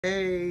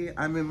Hey,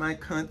 I'm in my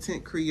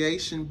content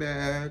creation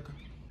bag.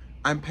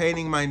 I'm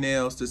painting my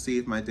nails to see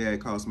if my dad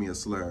calls me a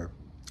slur.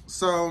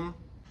 So,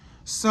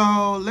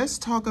 so let's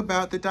talk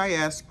about the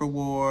diaspora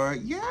war.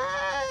 Yay!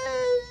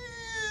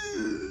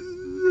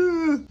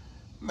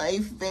 My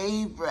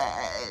favorite.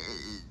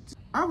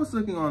 I was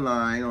looking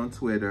online on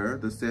Twitter,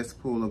 the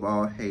cesspool of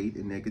all hate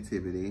and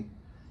negativity.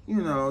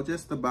 You know,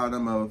 just the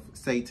bottom of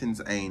Satan's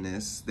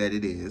anus that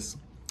it is.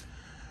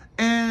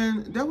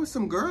 And there were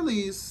some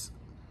girlies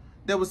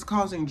that was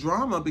causing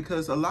drama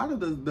because a lot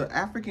of the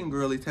African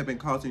girlies have been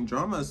causing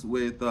dramas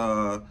with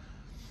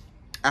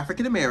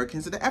African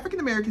Americans. And the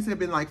African Americans have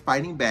been like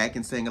fighting back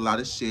and saying a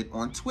lot of shit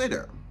on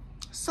Twitter.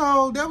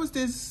 So there was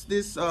this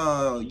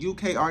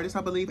UK artist,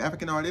 I believe,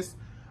 African artist,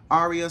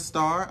 Arya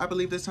Starr, I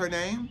believe that's her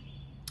name.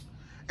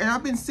 And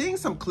I've been seeing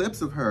some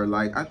clips of her.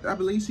 Like, I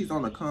believe she's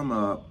on the come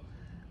up.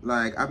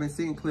 Like, I've been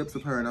seeing clips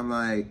of her and I'm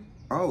like,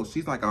 oh,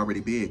 she's like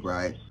already big,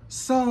 right?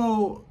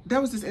 So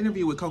there was this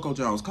interview with Coco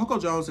Jones. Coco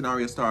Jones and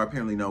Arya Starr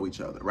apparently know each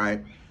other,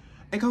 right?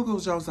 And Coco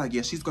Jones like,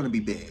 yeah, she's gonna be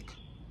big.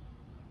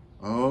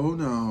 Oh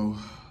no.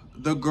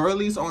 The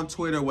girlies on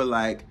Twitter were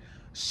like,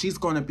 she's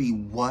gonna be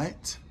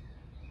what?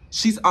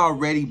 She's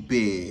already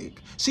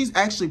big. She's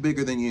actually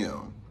bigger than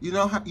you. You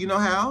know how?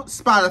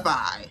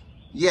 Spotify.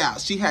 Yeah,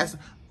 she has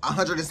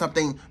 100 and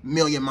something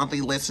million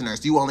monthly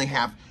listeners. You only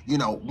have,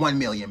 1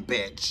 million,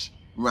 bitch.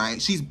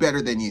 Right? She's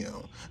better than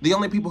you. The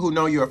only people who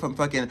know you are from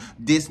fucking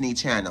Disney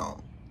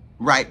Channel.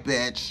 Right,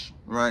 bitch?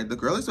 Right? The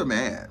girlies are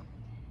mad.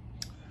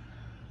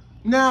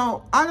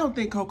 Now, I don't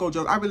think Coco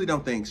Jones, I really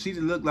don't think. She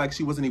looked like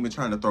she wasn't even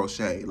trying to throw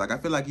shade. Like, I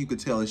feel like you could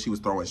tell if she was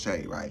throwing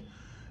shade, right?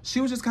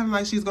 She was just kind of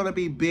like, she's going to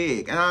be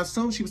big. And I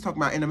assume she was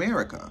talking about in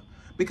America.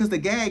 Because the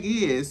gag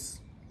is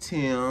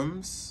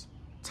Tim's,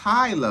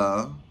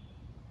 Tyler.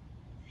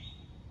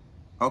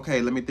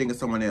 Okay, let me think of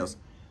someone else.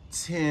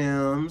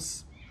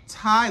 Tim's,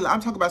 Tyler. I'm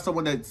talking about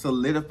someone that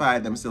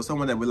solidified themselves.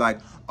 Someone that were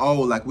like,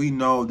 oh, like we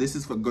know this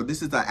is for good.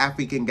 This is the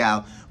African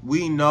gal.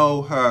 We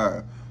know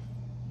her.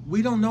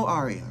 We don't know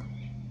Aria.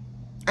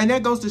 And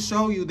that goes to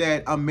show you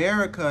that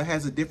America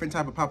has a different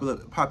type of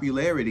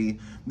popularity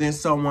than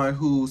someone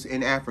who's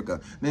in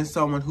Africa, than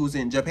someone who's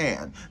in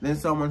Japan, than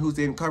someone who's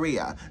in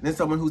Korea, than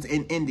someone who's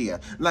in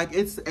India. Like,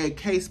 it's a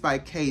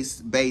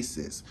case-by-case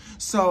basis.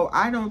 So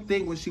I don't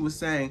think when she was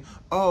saying,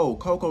 oh,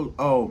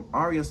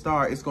 Arya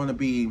Starr is going to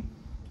be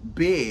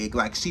big,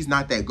 like she's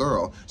not that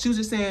girl. She was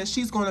just saying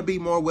she's going to be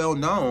more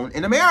well-known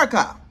in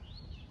America.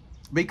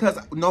 Because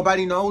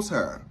nobody knows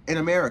her in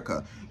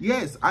America.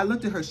 Yes, I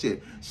looked at her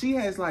shit. She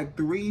has like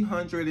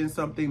 300 and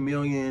something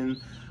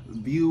million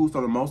views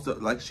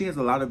on she has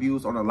a lot of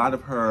views on a lot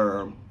of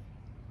her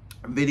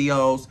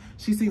videos.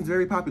 She seems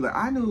very popular.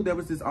 I knew there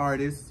was this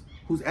artist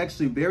who's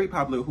actually very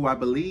popular, who I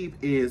believe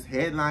is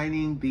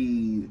headlining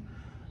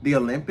the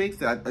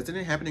Olympics. Isn't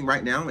it happening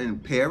right now in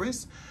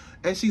Paris?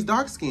 And she's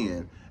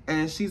dark-skinned.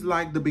 And she's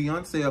like the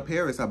Beyonce of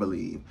Paris, I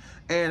believe.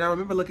 And I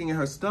remember looking at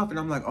her stuff and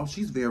I'm like, oh,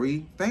 she's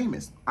very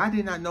famous. I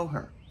did not know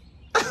her.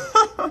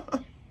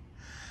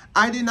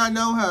 I did not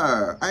know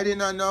her. I did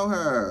not know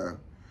her.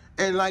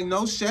 And like,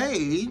 no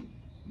shade.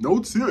 No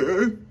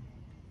tea.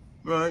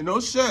 Right? No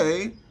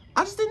shade.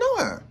 I just didn't know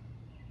her.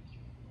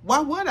 Why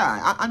would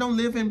I? I don't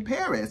live in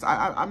Paris.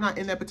 I'm not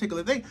in that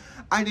particular thing.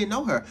 I didn't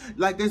know her.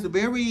 Like, there's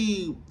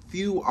very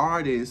few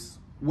artists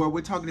where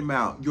we're talking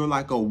about you're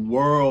like a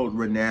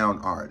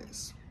world-renowned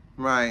artist.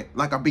 Right?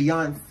 Like a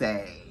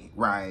Beyonce,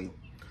 right?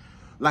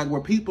 Like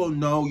where people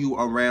know you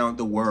around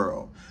the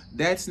world.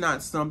 That's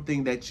not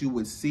something that you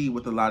would see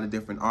with a lot of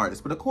different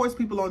artists. But of course,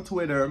 people on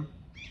Twitter,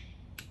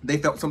 they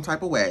felt some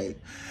type of way.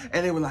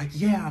 And they were like,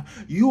 yeah,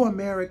 you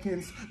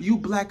Americans, you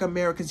black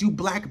Americans, you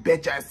black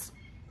bitches.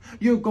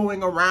 You're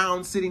going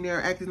around sitting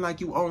there acting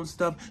like you own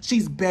stuff.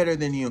 She's better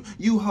than you.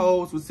 You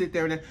hoes would sit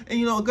there and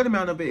a good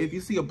amount of it, if you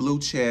see a blue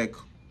check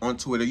on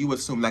Twitter, you would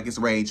assume like it's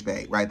rage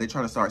bait, right? They're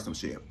trying to start some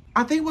shit.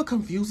 I think what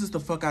confuses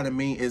the fuck out of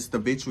me is the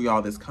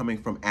vitriol that's coming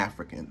from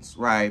Africans,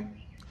 right?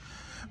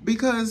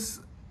 Because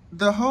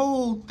the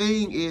whole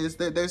thing is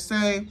that they're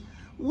saying,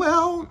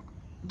 well,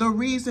 the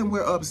reason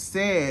we're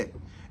upset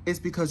is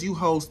because you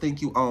hoes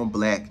think you own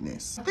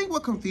blackness. I think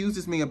what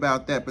confuses me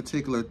about that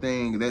particular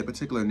thing, that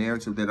particular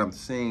narrative that I'm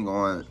seeing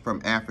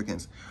from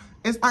Africans,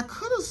 is I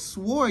could have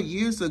swore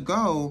years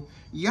ago,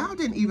 y'all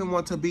didn't even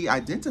want to be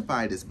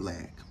identified as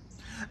black.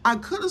 I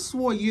could have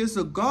swore years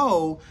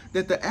ago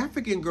that the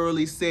African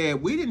girlies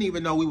said we didn't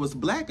even know we was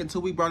black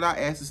until we brought our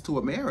asses to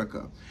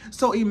America.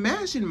 So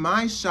imagine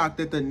my shock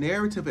that the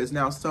narrative is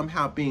now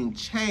somehow being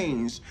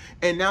changed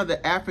and now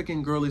the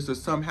African girlies are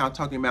somehow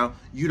talking about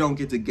you don't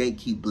get to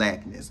gatekeep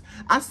blackness.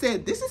 I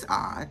said, this is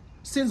odd.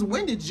 Since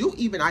when did you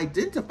even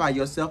identify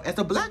yourself as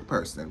a black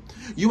person?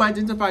 You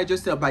identified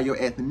yourself by your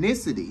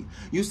ethnicity.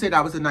 You said I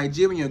was a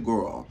Nigerian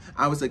girl.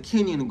 I was a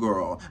Kenyan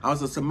girl. I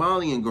was a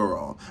Somalian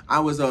girl. I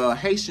was a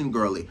Haitian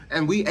girly.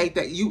 And we ate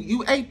that.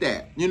 You ate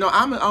that.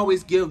 I'ma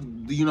always give,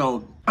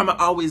 I'ma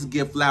always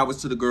give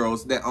flowers to the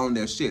girls that own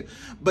their shit.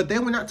 But they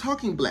were not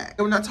talking black.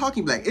 They were not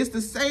talking black. It's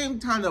the same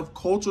kind of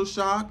cultural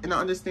shock. And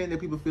I understand that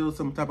people feel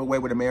some type of way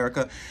with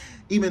America.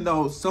 even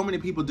though so many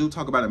people do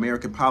talk about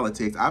American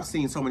politics, I've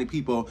seen so many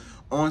people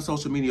on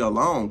social media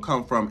alone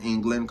come from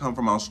England, come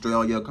from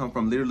Australia, come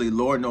from literally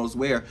Lord knows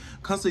where,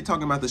 constantly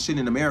talking about the shit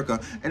in America.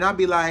 And I'd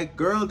be like,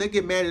 girl, they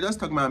get mad at us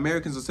talking about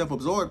Americans are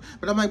self-absorbed.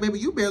 But I'm like, baby,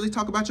 you barely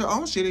talk about your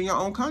own shit in your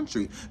own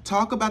country.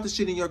 Talk about the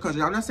shit in your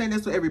country. I'm not saying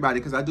this to everybody,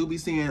 because I do be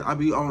seeing, I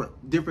be on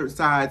different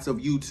sides of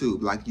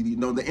YouTube. Like, you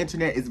know, the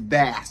internet is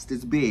vast,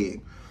 it's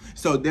big.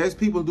 So there's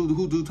people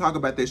who do talk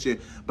about that shit.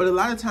 But a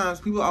lot of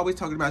times people are always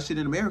talking about shit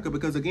in America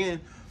because,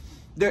 again,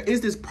 there is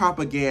this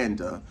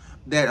propaganda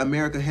that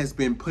America has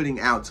been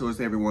putting out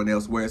towards everyone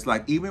else, where it's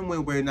like, even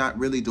when we're not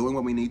really doing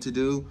what we need to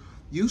do,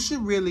 you should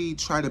really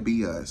try to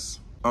be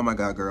us. Oh my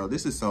God, girl,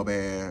 this is so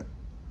bad.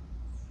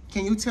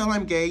 Can you tell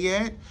I'm gay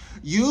yet?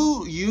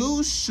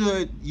 You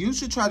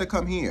should try to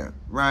come here,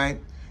 right?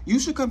 You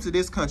should come to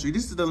this country.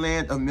 This is the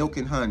land of milk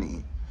and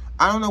honey.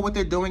 I don't know what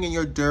they're doing in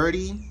your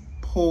dirty,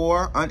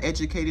 poor,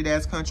 uneducated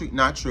ass country.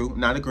 Not true.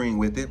 Not agreeing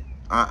with it.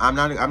 I'm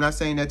not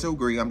saying that to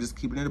agree. I'm just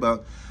keeping it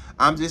above.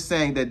 I'm just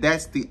saying that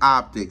that's the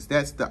optics.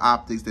 That's the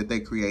optics that they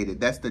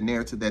created. That's the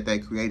narrative that they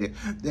created.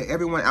 That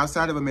everyone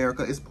outside of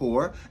America is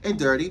poor and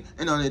dirty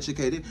and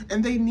uneducated,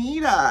 and they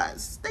need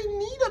us. They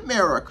need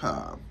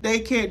America. They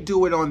can't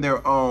do it on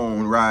their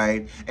own,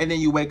 right? And then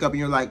you wake up and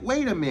you're like,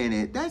 wait a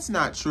minute, that's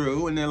not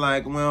true. And they're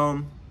like,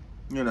 well,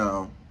 you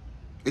know,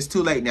 it's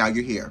too late now.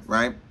 You're here,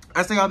 right?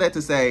 I say all that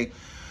to say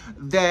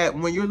that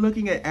when you're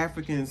looking at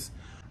Africans,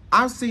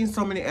 I've seen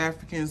so many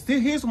Africans.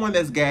 Here's one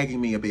that's gagging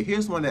me a bit.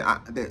 Here's one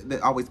that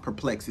always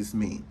perplexes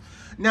me.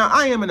 Now,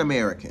 I am an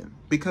American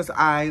because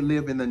I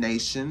live in the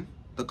nation,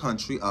 the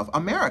country of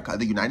America,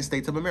 the United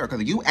States of America,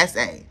 the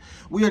USA.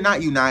 We are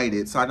not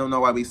united, so I don't know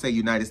why we say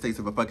United States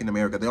of a fucking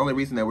America. The only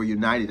reason that we're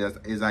united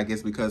is I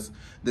guess, because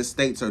the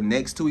states are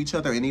next to each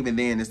other, and even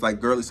then, it's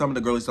like some of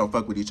the girlies don't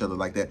fuck with each other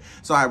like that.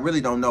 So I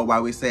really don't know why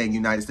we're saying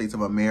United States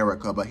of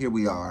America, but here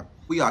we are.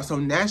 We are. So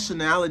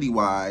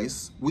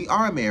nationality-wise, we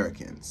are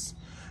Americans.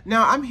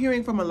 Now, I'm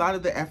hearing from a lot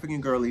of the African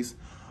girlies,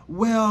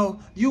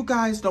 well, you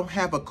guys don't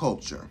have a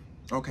culture.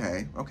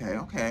 Okay.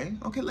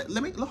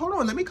 Let me hold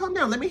on. Let me calm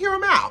down. Let me hear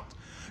them out.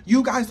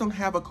 You guys don't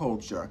have a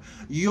culture.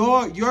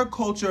 Your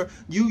culture,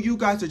 you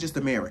guys are just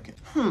American.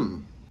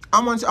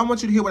 I want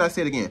you to hear what I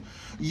said again.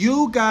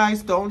 You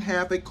guys don't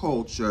have a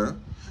culture.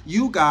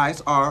 You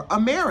guys are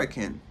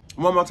American.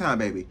 One more time,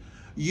 baby.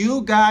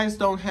 You guys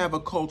don't have a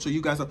culture.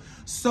 You guys are.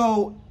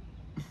 So,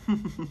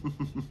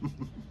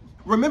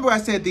 remember I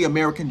said the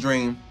American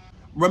dream?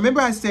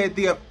 Remember I said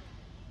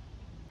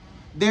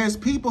there's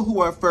people who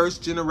are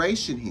first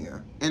generation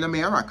here in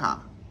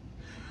America.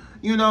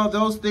 You know,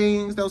 those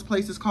things, those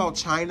places called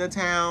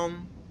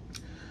Chinatown,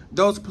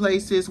 those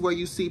places where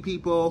you see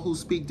people who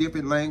speak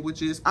different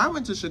languages. I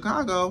went to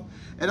Chicago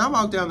and I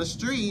walked down the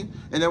street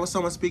and there was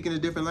someone speaking a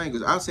different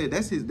language. I said,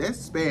 that's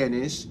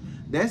Spanish.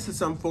 That's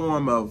some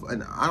form of,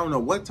 I don't know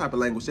what type of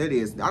language that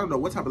is. I don't know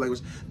what type of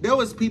language. There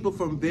was people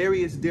from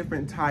various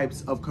different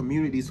types of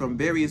communities, from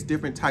various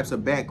different types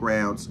of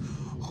backgrounds,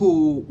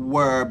 who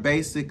were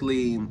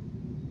basically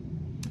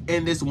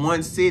in this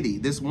one city,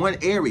 this one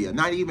area.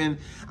 Not even,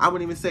 I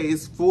wouldn't even say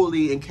it's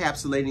fully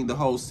encapsulating the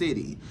whole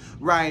city,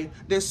 right?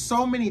 There's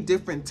so many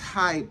different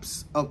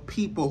types of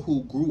people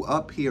who grew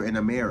up here in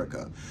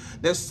America.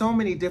 There's so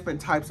many different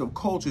types of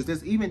cultures.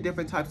 There's even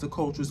different types of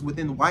cultures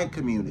within white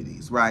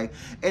communities, right?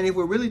 And if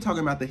we're really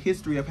talking about the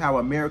history of how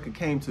America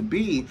came to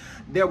be,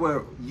 there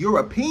were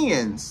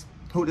Europeans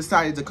who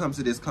decided to come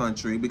to this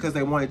country because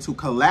they wanted to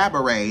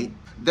collaborate.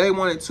 They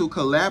wanted to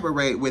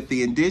collaborate with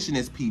the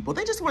indigenous people.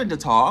 They just wanted to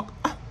talk.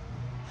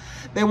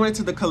 They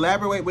wanted to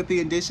collaborate with the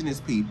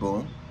indigenous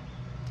people.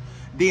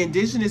 The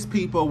indigenous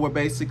people were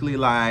basically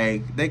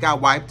like, they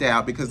got wiped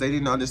out because they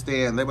didn't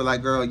understand. They were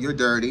like, girl, you're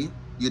dirty.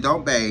 You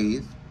don't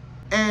bathe.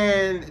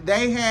 And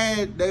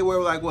they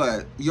were like,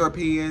 what?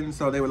 European.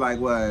 So they were like,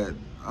 what?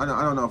 I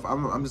don't know if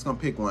I'm just going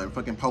to pick one.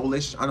 Fucking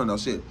Polish. I don't know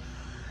shit.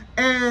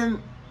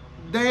 And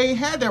they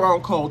had their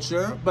own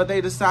culture, but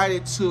they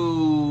decided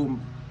to,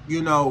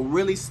 you know,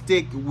 really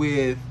stick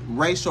with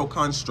racial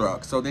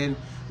constructs. So then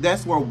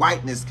that's where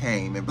whiteness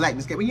came and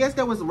blackness came. And yes,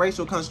 there was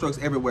racial constructs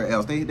everywhere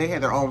else. They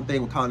had their own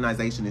thing with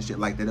colonization and shit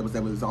like that.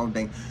 That was its own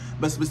thing.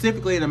 But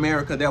specifically in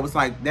America, that was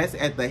like, that's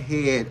at the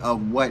head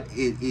of what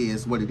it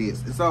is.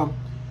 And so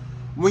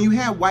when you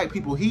have white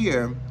people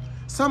here,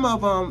 some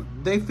of them,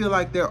 they feel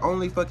like their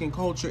only fucking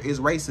culture is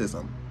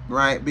racism,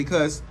 right?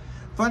 Because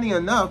funny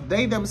enough,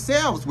 they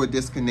themselves were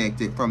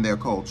disconnected from their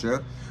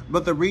culture.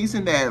 But the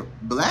reason that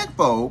black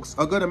folks,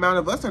 a good amount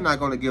of us, are not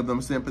going to give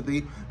them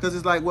sympathy, because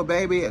it's like, well,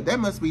 baby, that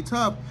must be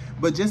tough.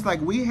 But just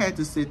like we had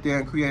to sit there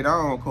and create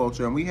our own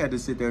culture, and we had to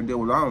sit there and deal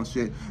with our own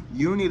shit,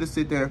 you need to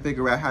sit there and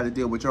figure out how to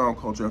deal with your own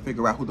culture and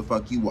figure out who the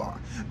fuck you are.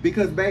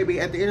 Because, baby,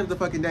 at the end of the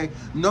fucking day,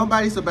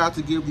 nobody's about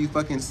to give you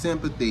fucking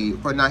sympathy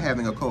for not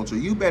having a culture.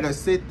 You better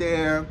sit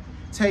there,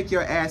 take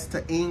your ass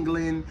to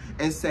England,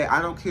 and say,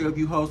 I don't care if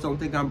you hoes don't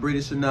think I'm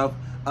British enough,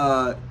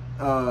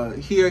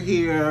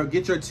 here,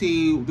 get your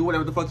tea, do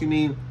whatever the fuck you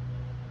need,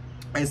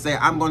 and say,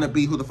 I'm gonna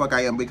be who the fuck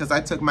I am, because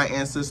I took my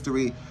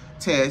ancestry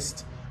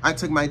test, I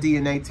took my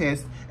DNA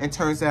test, and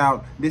turns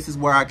out this is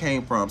where I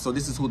came from. So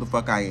this is who the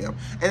fuck I am.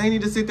 And they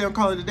need to sit there and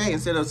call it a day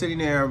instead of sitting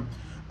there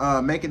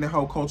making the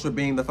whole culture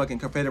being the fucking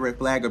Confederate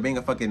flag or being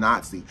a fucking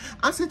Nazi.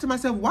 I said to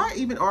myself, why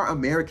even are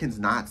Americans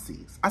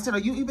Nazis? I said, are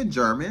you even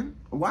German?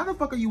 Why the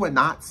fuck are you a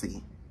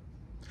Nazi?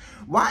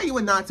 Why are you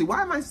a Nazi?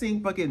 Why am I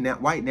seeing fucking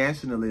white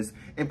nationalists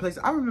in places?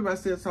 I remember I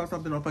saw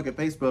something on fucking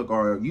Facebook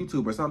or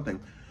YouTube or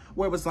something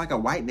where it was like a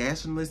white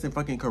nationalist in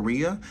fucking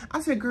Korea. I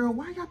said, girl,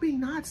 why y'all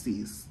being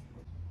Nazis?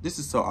 This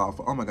is so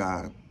awful. Oh my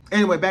God.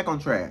 Anyway, back on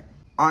track.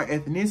 Our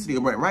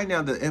ethnicity, right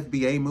now the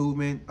FBA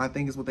movement, I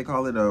think is what they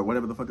call it, or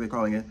whatever the fuck they're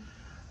calling it.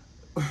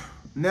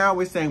 Now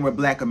we're saying we're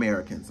Black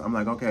Americans. I'm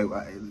like, okay,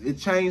 it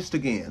changed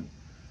again.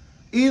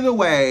 Either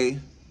way,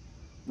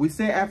 we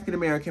say African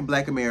American,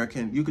 Black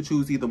American. You could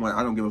choose either one.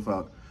 I don't give a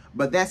fuck.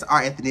 But that's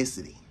our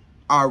ethnicity.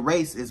 Our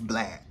race is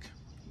Black.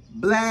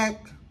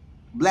 Black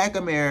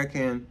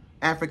American,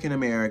 African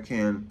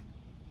American,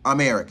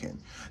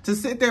 American. To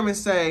sit there and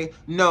say,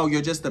 no,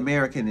 you're just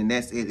American and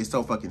that's it, is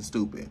so fucking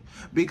stupid.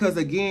 Because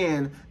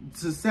again,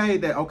 to say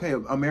that, okay,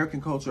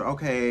 American culture,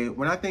 okay,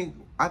 when I think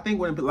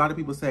when a lot of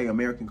people say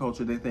American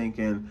culture, they're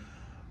thinking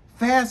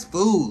fast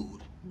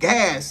food,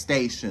 gas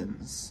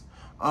stations,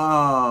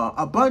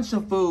 a bunch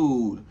of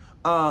food,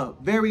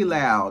 very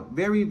loud,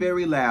 very,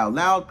 very loud,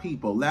 loud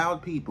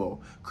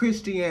people,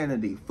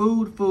 Christianity,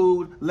 food,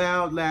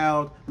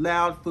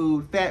 loud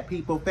food, fat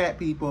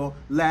people,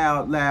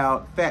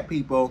 loud, fat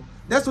people.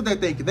 That's what they're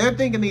thinking. They're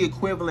thinking the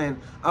equivalent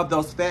of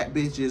those fat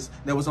bitches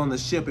that was on the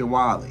ship in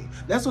Wall-E.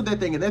 That's what they're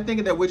thinking. They're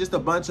thinking that we're just a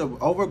bunch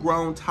of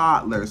overgrown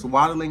toddlers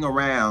waddling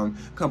around,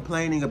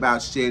 complaining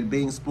about shit,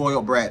 being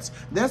spoiled brats.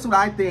 That's what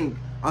I think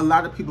a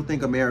lot of people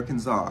think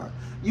Americans are.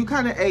 You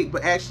kind of ate,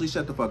 but actually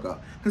shut the fuck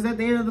up. Because at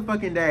the end of the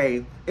fucking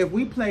day, if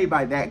we play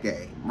by that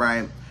game,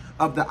 right,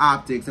 of the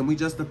optics, and we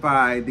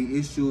justify the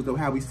issues of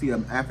how we see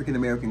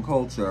African-American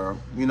culture,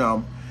 you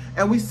know,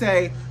 and we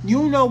say,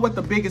 you know what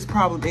the biggest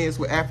problem is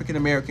with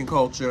African-American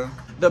culture?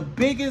 The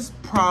biggest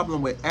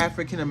problem with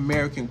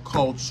African-American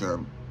culture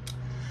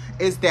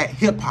is that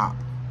hip-hop,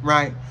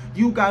 right?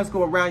 You guys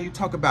go around, you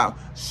talk about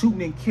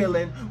shooting and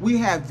killing. We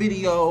have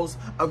videos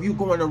of you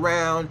going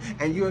around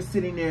and you're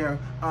sitting there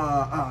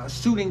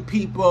shooting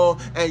people,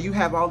 and you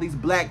have all these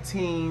black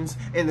teens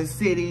in the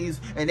cities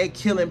and they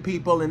killing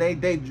people, and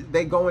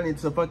they going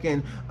into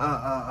fucking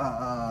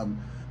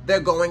they're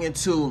going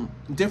into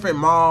different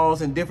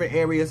malls and different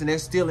areas and they're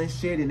stealing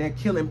shit and they're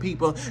killing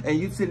people, and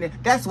you sitting there.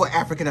 That's what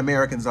African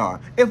Americans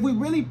are. If we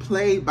really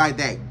played by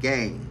that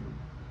game,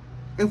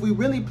 if we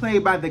really play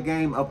by the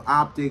game of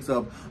optics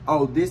of,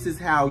 oh, this is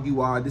how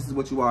you are, this is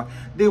what you are,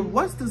 then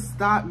what's to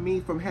stop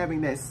me from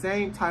having that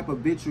same type of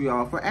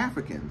vitriol for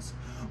Africans?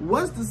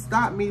 What's to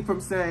stop me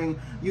from saying,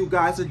 you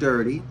guys are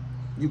dirty,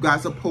 you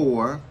guys are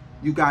poor,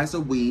 you guys are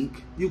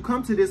weak, you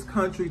come to this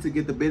country to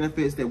get the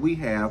benefits that we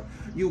have,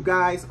 you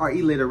guys are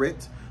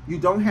illiterate, you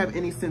don't have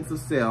any sense of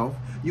self,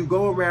 you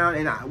go around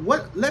and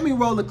let me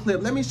roll a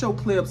clip, let me show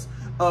clips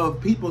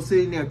of people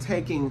sitting there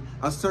taking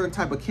a certain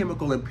type of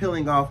chemical and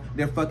peeling off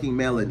their fucking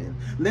melanin.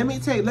 Let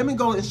me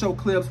go and show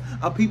clips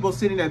of people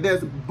sitting there.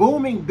 There's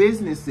booming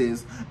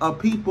businesses of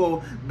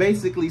people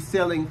basically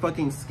selling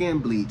fucking skin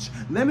bleach.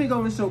 Let me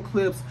go and show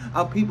clips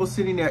of people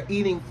sitting there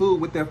eating food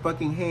with their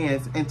fucking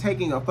hands and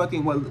taking a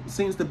fucking, what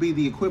seems to be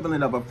the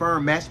equivalent of a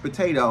firm mashed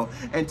potato,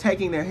 and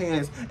taking their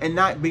hands and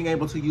not being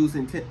able to use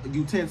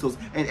utensils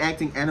and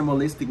acting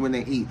animalistic when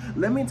they eat.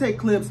 Let me take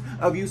clips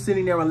of you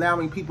sitting there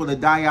allowing people to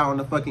die out on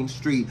the fucking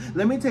street.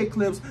 Let me take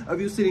clips of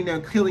you sitting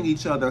there killing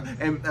each other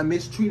and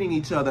mistreating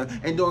each other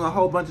and doing a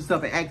whole bunch of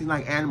stuff and acting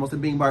like animals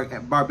and being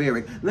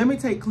barbaric. Let me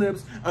take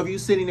clips of you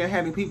sitting there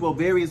having people,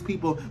 various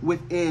people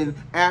within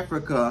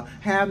Africa,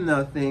 have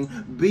nothing,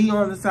 be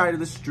on the side of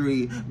the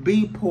street,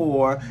 be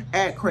poor,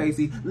 act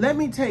crazy. Let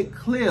me take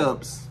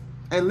clips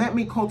and let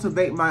me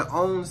cultivate my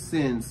own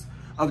sense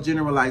of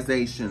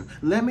generalization.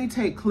 Let me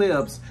take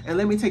clips and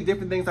let me take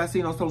different things I've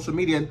seen on social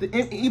media,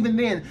 and even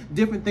then,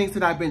 different things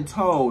that I've been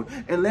told,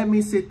 and let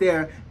me sit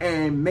there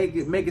and make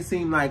it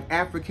seem like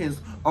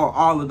Africans are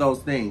all of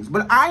those things.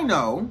 But I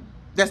know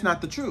that's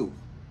not the truth.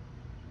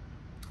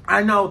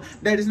 I know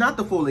that is not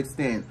the full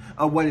extent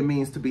of what it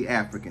means to be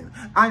African.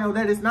 I know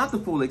that is not the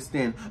full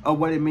extent of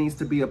what it means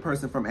to be a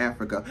person from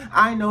Africa.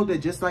 I know that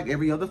just like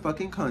every other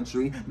fucking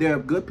country, there are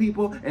good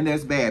people and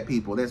there's bad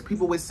people. There's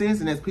people with sense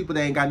and there's people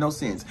that ain't got no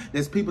sense.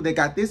 There's people that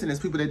got this and there's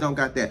people that don't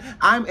got that.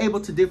 I'm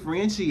able to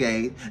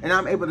differentiate, and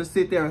I'm able to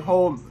sit there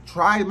and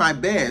try my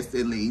best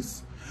at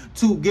least,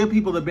 to give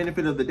people the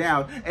benefit of the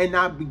doubt and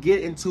not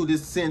get into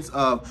this sense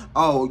of,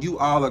 oh, you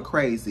all are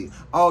crazy.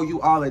 Oh,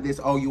 you all are this.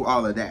 Oh, you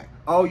all are that.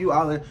 Oh, you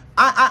all are...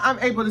 I'm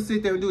able to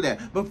sit there and do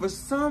that. But for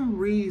some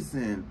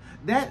reason,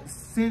 that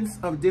sense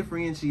of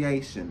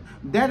differentiation,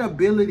 that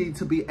ability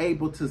to be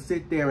able to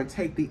sit there and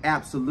take the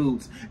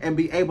absolutes and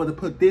be able to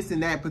put this in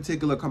that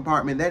particular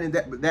compartment, that in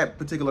that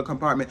particular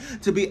compartment,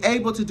 to be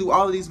able to do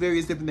all of these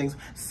various different things,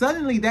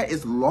 suddenly that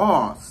is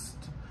lost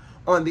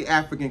on the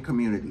African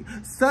community.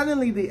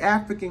 Suddenly, the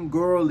African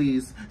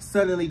girlies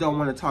suddenly don't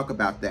want to talk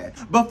about that.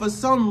 But for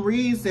some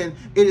reason,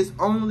 it is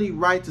only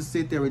right to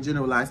sit there and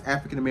generalize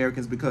African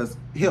Americans because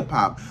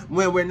hip-hop,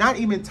 when we're not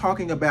even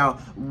talking about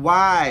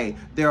why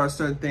there are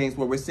certain things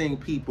where we're seeing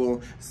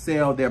people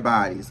sell their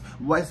bodies,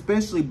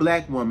 especially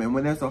black women,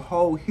 when there's a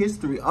whole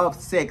history of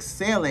sex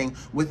selling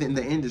within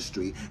the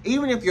industry.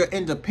 Even if you're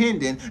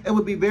independent, it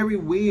would be very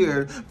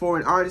weird for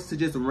an artist to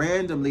just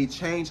randomly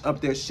change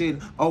up their shit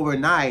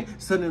overnight,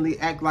 suddenly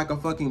act like a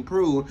fucking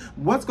prude.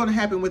 What's going to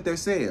happen with their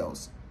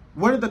sales?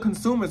 What are the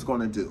consumers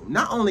going to do?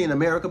 Not only in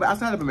America, but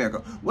outside of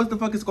America. What the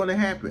fuck is going to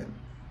happen?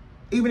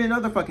 Even in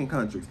other fucking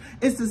countries.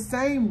 It's the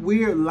same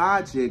weird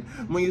logic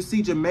when you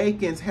see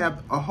Jamaicans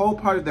have a whole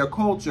part of their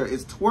culture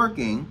is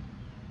twerking.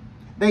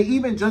 They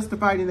even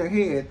justified in their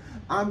head,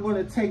 I'm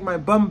going to take my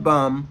bum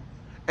bum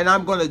and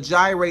I'm going to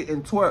gyrate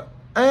and twerk.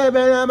 I'm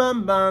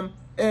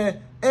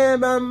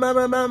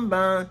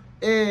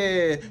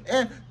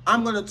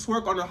going to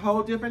twerk on a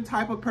whole different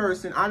type of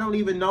person. I don't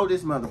even know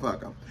this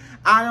motherfucker.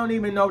 I don't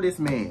even know this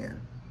man.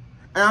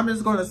 And I'm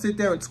just going to sit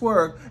there and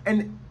twerk.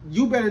 And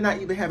you better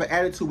not even have an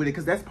attitude with it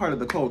because that's part of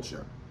the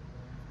culture.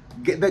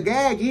 The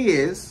gag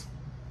is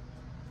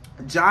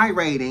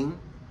gyrating,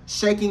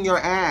 shaking your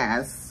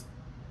ass.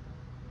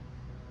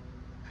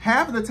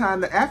 Half of the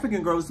time, the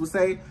African girls would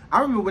say,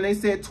 I remember when they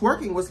said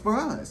twerking was for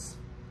us.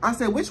 I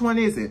said, which one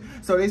is it?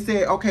 So they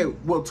said, okay,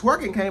 well,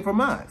 twerking came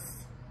from us.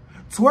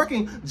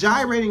 Twerking,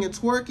 gyrating and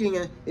twerking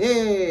and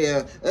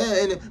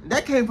and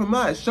that came from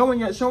us. Showing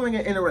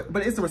it in a,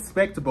 but it's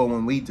respectable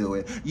when we do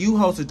it. You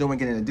hosts are doing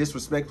it in a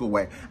disrespectful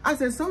way. I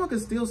said, someone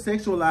could still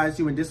sexualize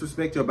you and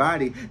disrespect your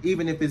body,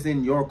 even if it's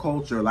in your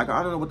culture. Like,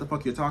 I don't know what the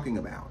fuck you're talking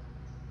about.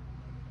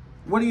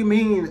 What do you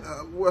mean?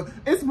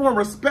 It's more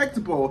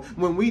respectable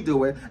when we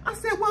do it. I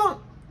said,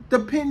 well,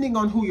 depending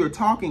on who you're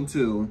talking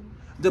to,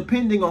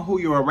 depending on who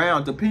you're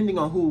around, depending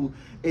on who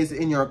is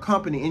in your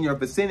company, in your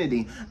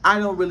vicinity, I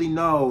don't really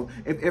know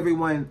if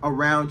everyone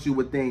around you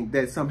would think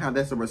that somehow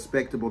that's a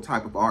respectable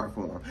type of art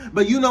form.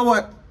 But you know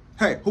what?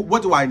 Hey,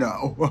 what do I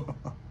know?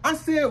 I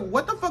said,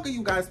 what the fuck are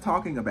you guys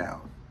talking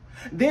about?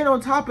 Then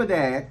on top of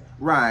that,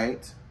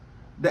 right,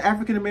 the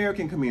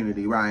African-American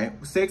community, right,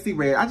 Sexy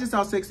Red. I just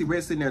saw Sexy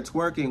Red sitting there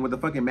twerking with a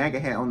fucking MAGA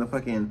hat on the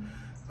fucking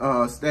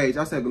stage.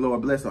 I said,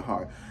 Lord bless her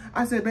heart.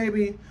 I said,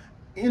 baby,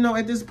 you know,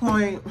 at this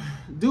point,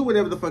 do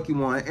whatever the fuck you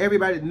want.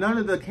 Everybody, none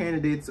of the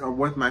candidates are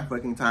worth my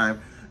fucking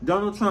time.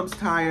 Donald Trump's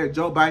tired.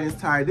 Joe Biden's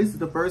tired. This is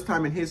the first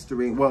time in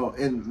history, well,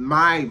 in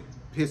my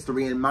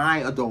history, in my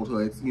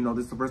adulthood, you know,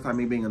 this is the first time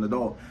me being an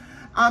adult.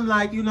 I'm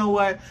like, you know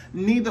what?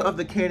 Neither of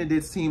the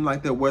candidates seem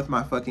like they're worth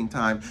my fucking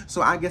time.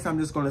 So I guess I'm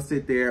just going to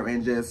sit there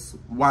and just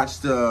watch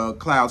the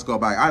clouds go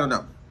by. I don't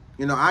know.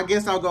 You know, I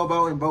guess I'll go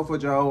vote and vote for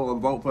Joe or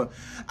vote for,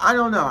 I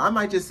don't know. I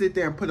might just sit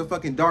there and put a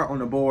fucking dart on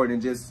the board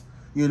and just,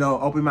 you know,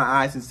 open my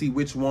eyes and see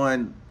which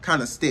one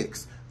kind of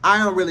sticks. I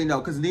don't really know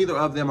because neither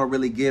of them are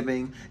really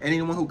giving. And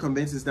anyone who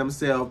convinces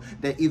themselves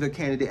that either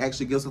candidate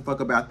actually gives a fuck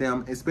about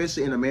them,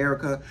 especially in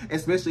America,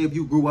 especially if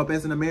you grew up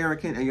as an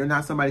American and you're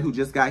not somebody who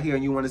just got here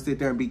and you want to sit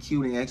there and be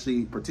cute and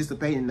actually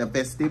participate in the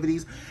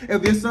festivities.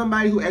 If you're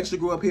somebody who actually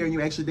grew up here and you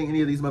actually think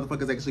any of these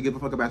motherfuckers actually give a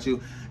fuck about you,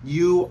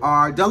 you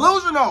are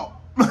delusional.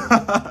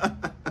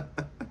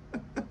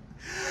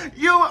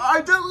 You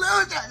are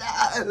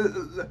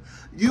delusional.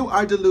 You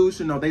are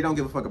delusional. They don't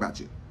give a fuck about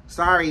you.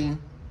 Sorry.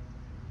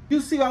 You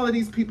see all of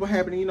these people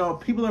happening, you know,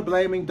 people are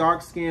blaming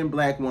dark-skinned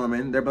black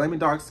women. They're blaming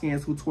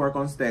dark-skins who twerk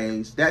on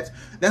stage. That's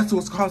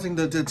what's causing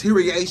the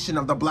deterioration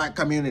of the black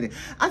community.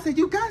 I said,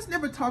 you guys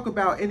never talk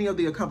about any of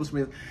the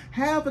accomplishments.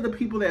 Half of the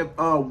people that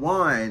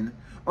won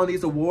on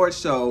these award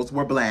shows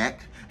were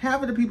black.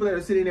 Half of the people that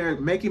are sitting there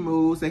making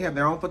moves, they have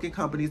their own fucking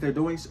companies, they're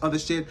doing other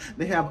shit,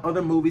 they have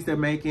other movies they're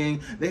making,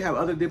 they have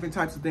other different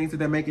types of things that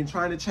they're making,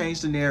 trying to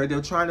change the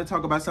narrative, trying to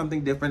talk about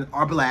something different,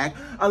 are black.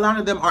 A lot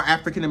of them are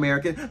African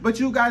American, but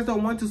you guys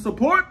don't want to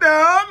support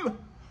them.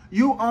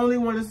 You only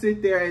want to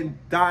sit there and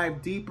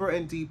dive deeper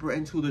and deeper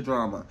into the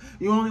drama.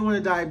 You only want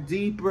to dive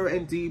deeper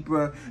and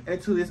deeper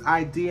into this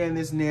idea and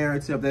this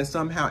narrative that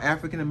somehow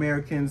African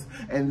Americans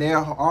and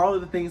all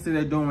of the things that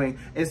they're doing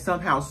is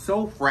somehow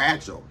so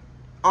fragile.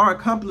 Our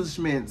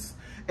accomplishments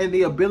and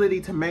the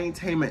ability to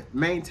maintain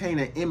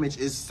an image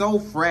is so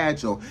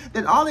fragile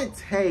that all it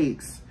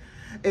takes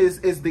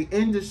is the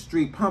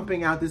industry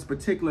pumping out this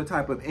particular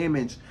type of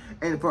image,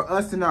 and for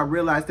us to not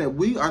realize that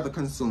we are the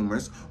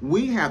consumers,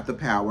 we have the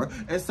power.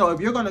 And so if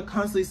you're going to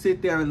constantly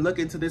sit there and look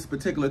into this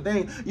particular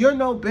thing, you're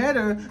no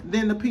better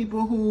than the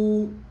people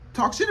who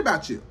talk shit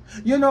about you.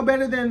 You're no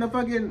better than the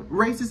fucking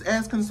racist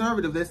ass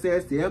conservative that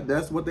says, yep,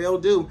 that's what they'll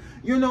do.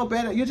 You're no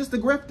better. You're just a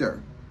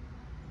grifter.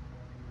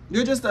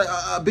 You're just a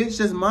bitch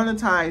that's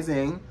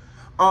monetizing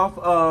off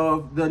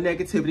of the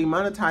negativity,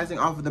 monetizing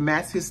off of the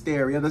mass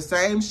hysteria, the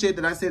same shit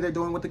that I said they're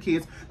doing with the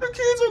kids. The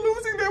kids are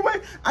losing their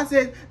way. I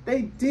said,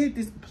 they did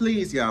this.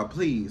 Please, y'all,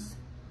 please.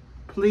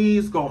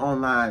 Please go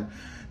online.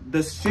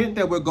 The shit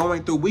that we're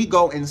going through, we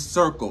go in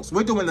circles.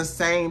 We're doing the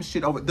same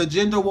shit over. The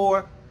gender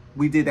war,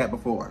 we did that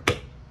before.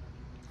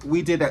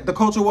 We did that. The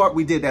culture war,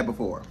 we did that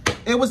before.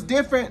 It was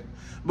different,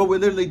 but we're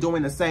literally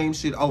doing the same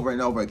shit over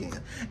and over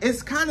again.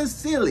 It's kind of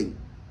silly.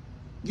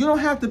 You don't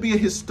have to be a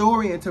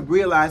historian to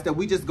realize that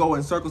we just go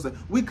in circles.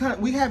 We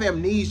have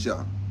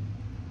amnesia.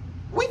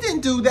 We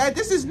didn't do that.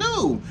 This is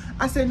new.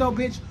 I said, no,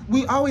 bitch,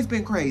 we always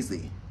been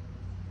crazy.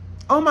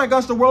 Oh my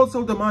gosh, the world's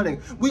so demonic.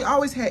 We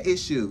always had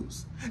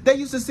issues. They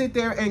used to sit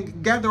there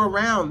and gather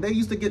around. They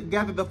used to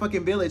gather the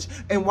fucking village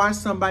and watch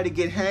somebody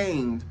get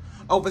hanged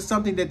over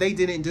something that they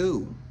didn't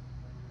do.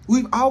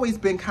 We've always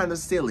been kind of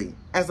silly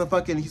as a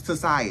fucking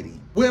society.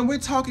 When we're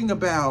talking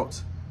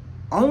about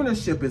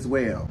ownership as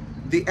well,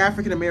 the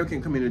African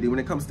American community, when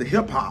it comes to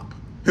hip hop,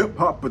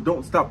 but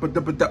don't stop,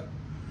 but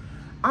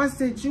I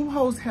said, you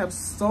hoes have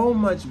so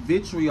much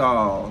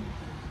vitriol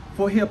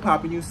for hip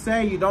hop, and you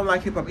say you don't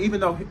like hip hop, even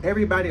though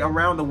everybody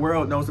around the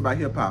world knows about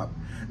hip hop.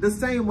 The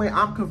same way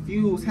I'm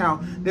confused how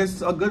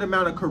there's a good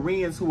amount of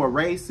Koreans who are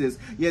racist,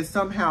 yet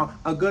somehow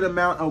a good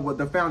amount of what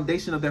the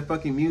foundation of their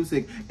fucking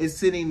music is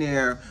sitting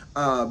there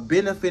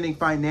benefiting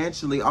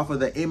financially off of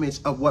the image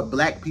of what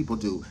black people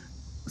do,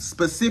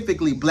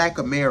 specifically black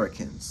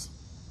Americans.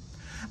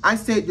 I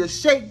said, you're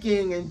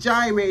shaking and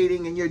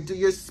gyrating and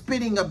you're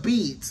spitting a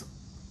beat.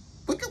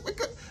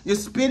 You're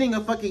spitting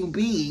a fucking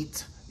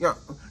beat.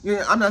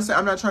 I'm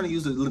not trying to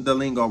use the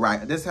lingo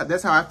right.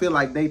 That's how I feel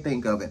like they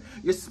think of it.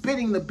 You're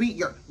spitting the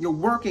beat. You're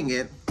working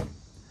it,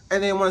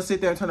 and then want to sit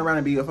there and turn around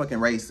and be a fucking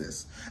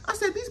racist. I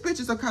said, these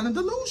bitches are kind of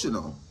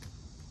delusional.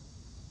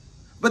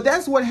 But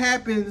that's what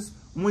happens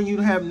when you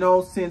have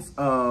no sense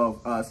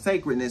of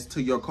sacredness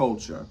to your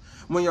culture.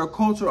 When your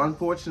culture,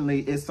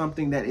 unfortunately, is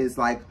something that is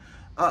like,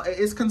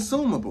 it's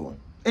consumable.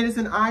 It is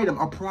an item,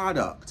 a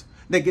product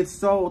that gets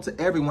sold to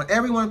everyone.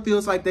 Everyone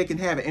feels like they can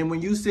have it. And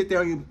when you sit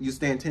there and you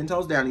stand 10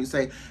 toes down and you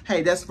say,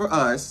 hey, that's for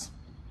us,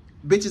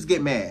 bitches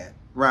get mad,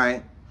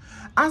 right?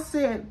 I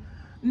said,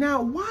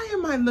 now, why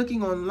am I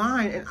looking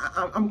online? And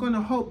I'm going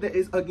to hope that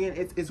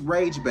it's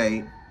rage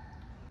bait.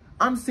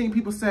 I'm seeing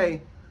people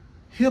say,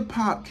 hip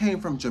hop came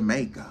from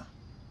Jamaica.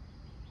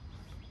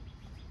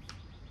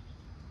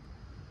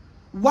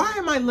 Why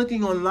am I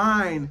looking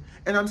online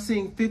and I'm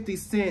seeing 50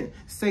 Cent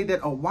say that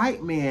a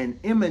white man,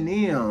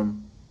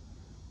 Eminem,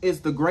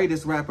 is the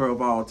greatest rapper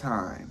of all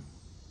time?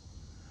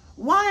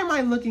 Why am I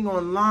looking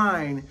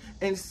online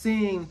and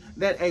seeing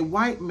that a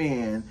white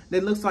man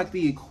that looks like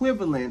the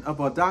equivalent of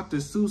a Dr.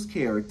 Seuss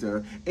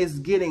character is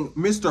getting,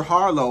 Mr.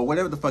 Harlow,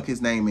 whatever the fuck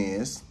his name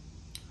is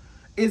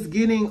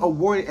getting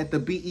awarded at the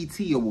BET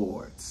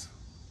Awards?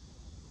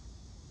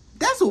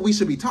 That's what we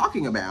should be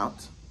talking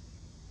about.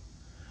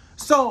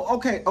 So,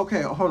 okay,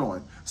 hold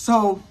on.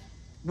 So,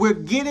 we're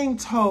getting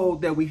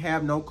told that we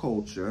have no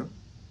culture.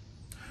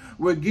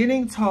 We're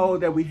getting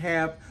told that we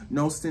have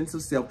no sense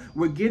of self.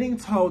 We're getting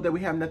told that we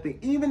have nothing.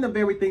 Even the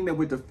very thing that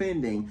we're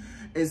defending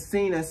is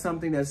seen as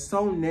something that's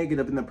so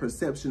negative in the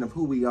perception of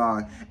who we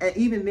are. And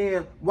even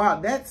then,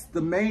 while that's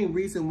the main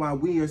reason why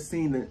we are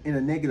seen in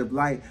a negative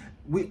light,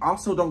 we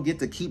also don't get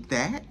to keep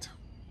that.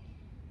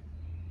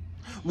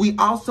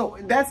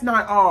 That's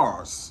not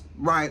ours,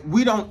 right?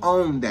 We don't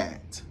own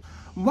that.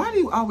 Why do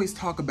you always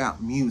talk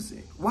about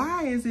music?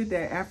 Why is it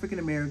that African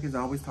Americans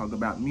always talk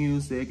about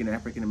music, and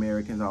African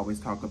Americans always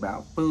talk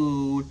about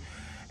food,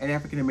 and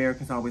African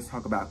Americans always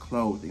talk about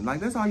clothing? Like,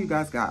 that's all you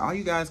guys got. All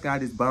you guys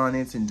got is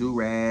bonnets and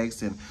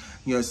do-rags and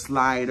your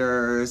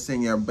sliders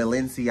and your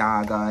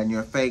Balenciaga and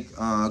your fake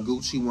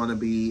Gucci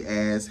wannabe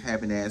ass,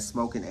 having ass,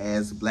 smoking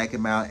ass, black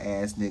and mild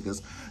ass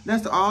niggas.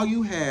 That's all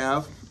you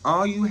have.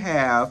 All you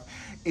have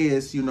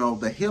is, you know,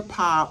 the hip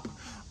hop.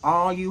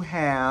 All you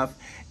have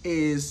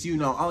is, you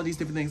know, all of these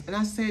different things. And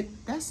I said,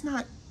 that's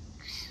not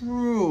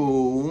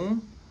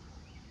true.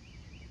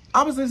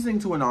 I was listening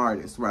to an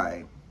artist,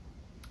 right?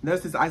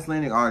 There's this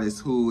Icelandic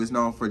artist who is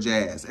known for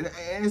jazz. And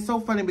it's so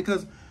funny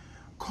because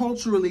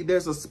culturally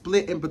there's a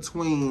split in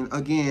between,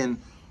 again,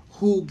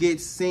 who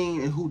gets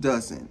seen and who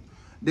doesn't.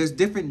 There's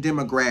different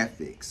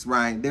demographics,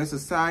 right? There's a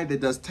side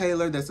that does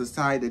Taylor, there's a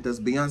side that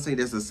does Beyonce,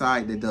 there's a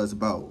side that does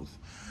both.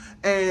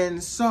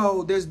 And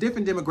so there's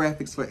different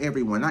demographics for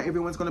everyone. Not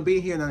everyone's going to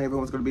be here, not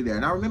everyone's going to be there.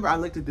 And I remember I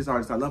looked at this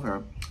artist, I love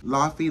her.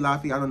 Laffy,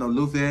 I don't know,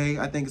 Louve,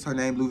 I think it's her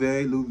name,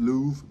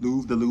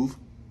 Louve.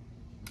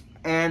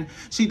 And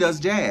she does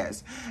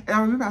jazz. And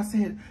I remember I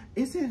said,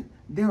 isn't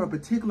there a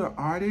particular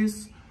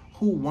artist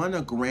who won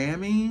a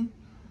Grammy?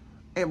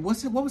 And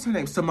what was her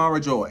name? Samara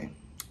Joy.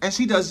 And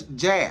she does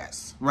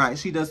jazz, right?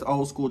 She does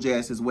old school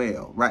jazz as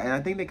well, right? And I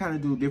think they kind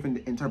of do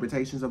different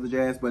interpretations of the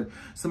jazz, but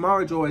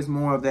Samara Joy is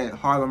more of that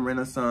Harlem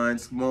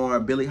Renaissance, more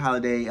Billie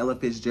Holiday, Ella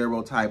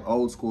Fitzgerald type,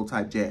 old school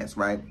type jazz,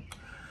 right?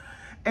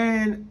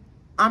 And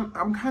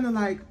I'm kind of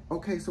like,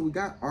 okay, so we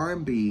got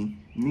R&B,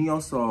 neo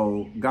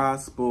soul,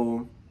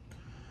 gospel,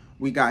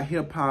 we got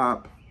hip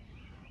hop,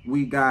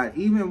 we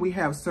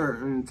have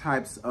certain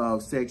types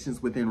of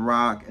sections within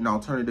rock and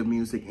alternative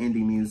music,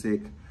 indie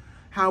music.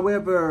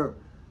 However,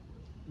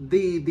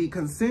 the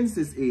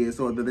consensus is,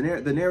 or the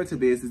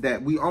narrative is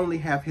that we only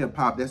have hip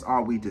hop. That's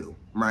all we do,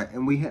 right?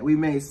 And we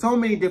made so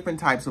many different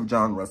types of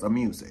genres of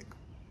music.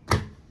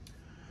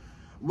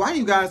 Why do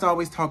you guys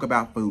always talk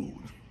about food?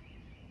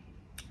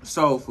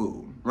 Soul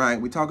food,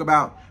 right? We talk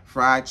about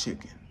fried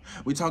chicken.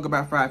 We talk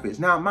about fried fish.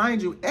 Now,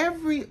 mind you,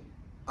 every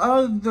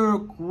other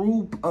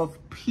group of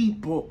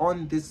people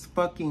on this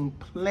fucking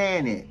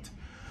planet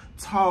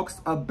talks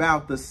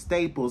about the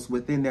staples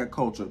within their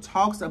culture,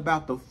 talks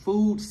about the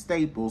food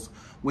staples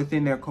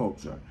within their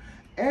culture.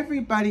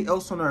 Everybody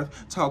else on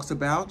earth talks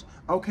about,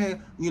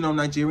 okay, you know,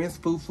 Nigerians,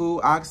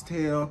 fufu,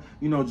 oxtail,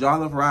 you know,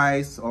 jollof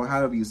rice, or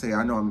however you say it.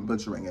 I know I'm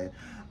butchering it.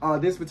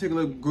 This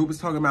particular group is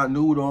talking about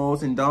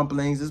noodles and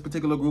dumplings. This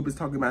particular group is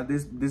talking about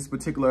this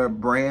particular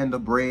brand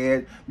of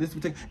bread. This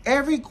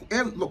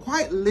particular,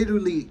 quite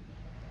literally,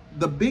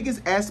 the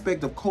biggest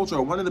aspect of culture,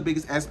 or one of the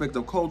biggest aspects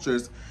of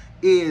cultures,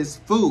 is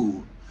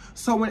food.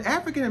 So when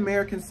African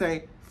Americans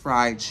say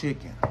fried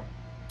chicken,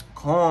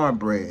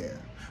 cornbread,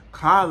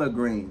 collard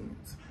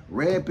greens,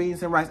 red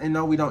beans and rice, and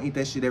no, we don't eat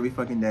that shit every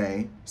fucking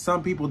day.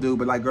 Some people do,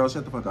 but like, girl,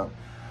 shut the fuck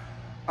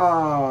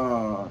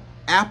up.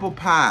 Apple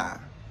pie,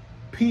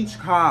 peach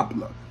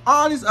cobbler,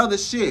 all this other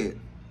shit.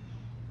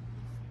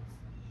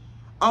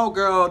 Oh,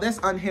 girl, that's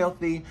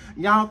unhealthy.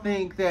 Y'all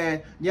think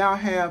that y'all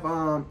have,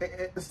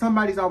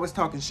 somebody's always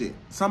talking shit.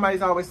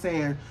 Somebody's always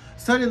saying,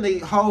 suddenly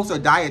hoes are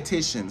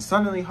dietitians.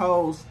 Suddenly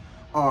hoes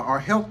are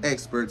health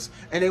experts,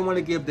 and they want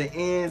to give the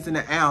ins and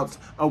the outs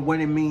of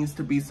what it means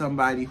to be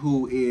somebody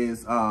who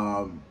is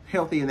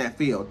healthy in that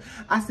field.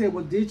 I said,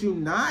 well, did you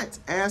not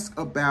ask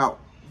about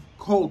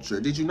culture?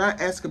 Did you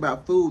not ask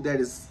about food that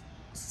is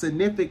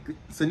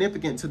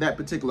significant to that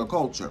particular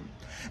culture?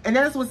 And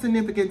that is what's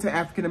significant to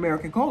African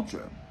American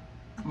culture.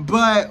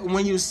 But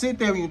when you sit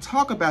there and you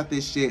talk about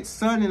this shit,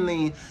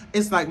 suddenly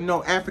it's like,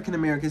 no, African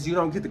Americans, you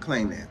don't get to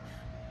claim that.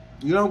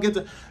 You don't get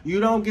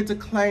to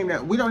claim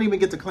that. We don't even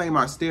get to claim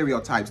our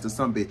stereotypes to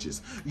some bitches.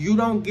 You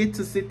don't get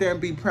to sit there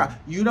and be proud.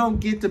 You don't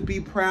get to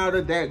be proud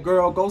of that,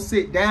 girl. Go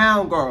sit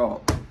down,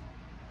 girl.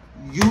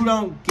 You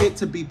don't get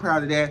to be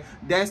proud of that.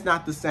 That's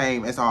not the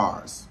same as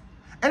ours.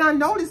 And I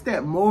noticed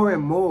that more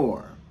and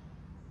more.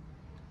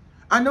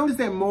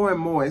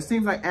 It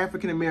seems like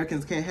African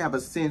Americans can't have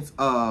a sense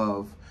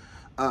of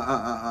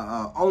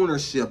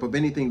ownership of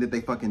anything that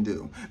they fucking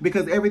do,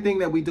 because everything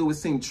that we do, it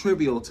seems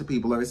trivial to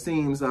people, or it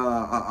seems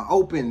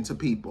open to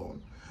people.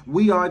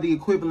 We are the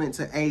equivalent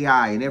to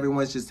AI, and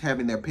everyone's just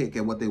having their pick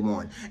at what they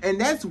want.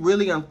 And that's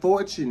really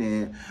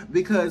unfortunate,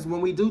 because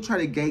when we do try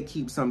to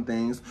gatekeep some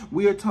things,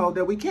 we are told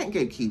that we can't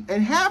gatekeep.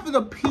 And half of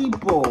the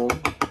people,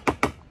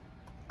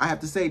 I have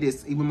to say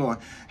this even more,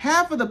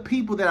 half of the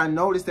people that I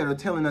noticed that are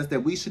telling us that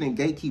we shouldn't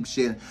gatekeep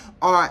shit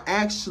are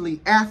actually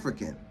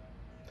African.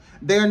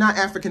 They're not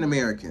African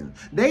American.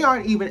 They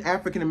aren't even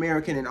African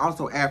American and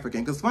also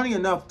African. Because funny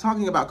enough,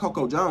 talking about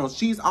Coco Jones,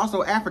 she's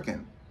also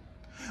African.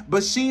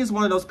 But she is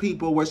one of those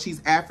people where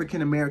she's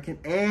African American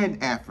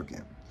and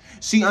African.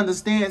 She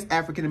understands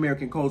African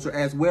American culture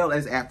as well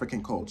as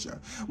African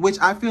culture, which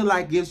I feel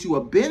like gives you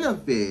a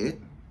benefit,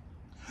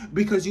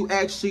 because you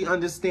actually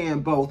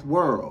understand both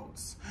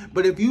worlds.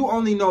 But if you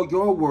only know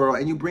your world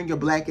and you bring your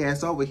black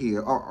ass over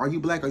here, or are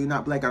you black or you're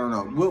not black, I don't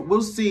know.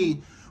 We'll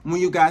see when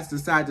you guys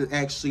decide to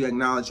actually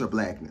acknowledge your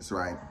blackness,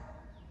 right?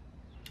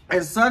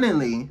 And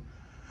suddenly,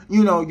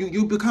 you know,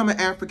 you become an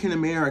African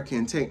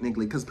American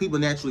technically, because people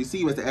naturally see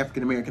you as an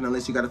African American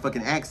unless you got a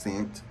fucking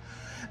accent.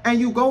 And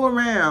you go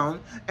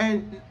around,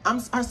 and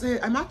I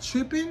said, am I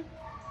tripping?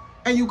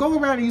 And you go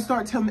around and you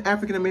start telling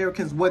African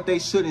Americans what they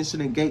should and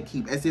shouldn't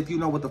gatekeep, as if you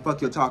know what the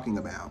fuck you're talking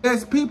about.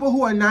 There's people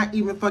who are not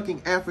even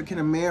fucking African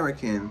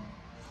American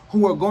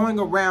who are going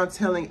around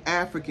telling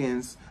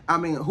Africans,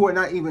 who are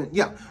not even,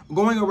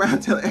 going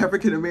around telling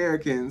African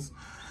Americans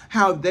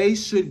how they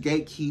should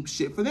gatekeep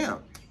shit for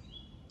them.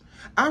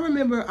 I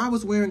remember I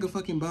was wearing a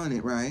fucking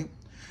bonnet, right?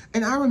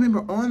 And I remember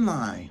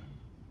online,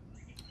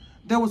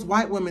 there was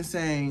white women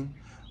saying,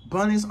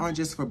 bonnets aren't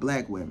just for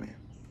black women.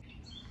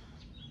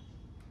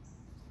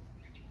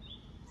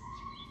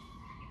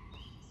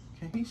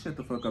 Can he shut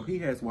the fuck up? He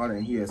has water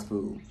and he has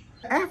food.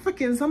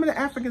 Africans, some of the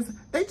Africans,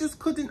 they just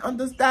couldn't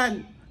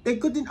understand. They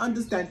couldn't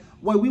understand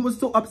why we were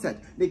so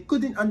upset. They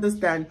couldn't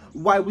understand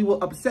why we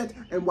were upset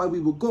and why we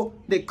would go.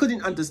 They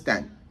couldn't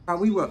understand. And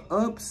we were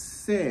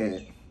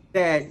upset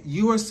that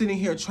you are sitting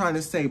here trying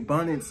to say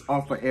bonnets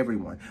are for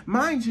everyone.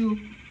 Mind you,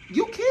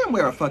 you can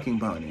wear a fucking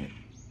bonnet.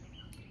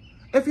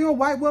 If you're a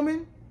white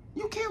woman,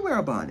 you can wear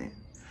a bonnet.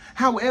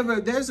 However,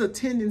 there's a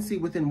tendency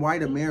within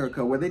white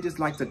America where they just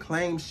like to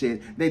claim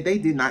shit that they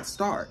did not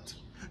start.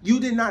 You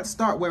did not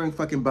start wearing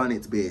fucking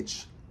bonnets,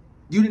 bitch.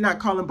 You did not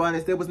call them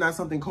bonnets. There was not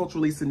something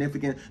culturally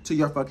significant to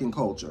your fucking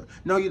culture.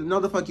 No,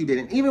 the fuck you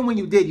didn't. Even when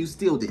you did, you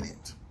still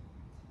didn't.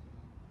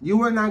 You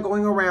were not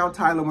going around,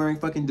 Tyler, wearing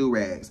fucking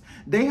do-rags.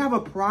 They have a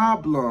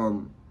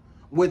problem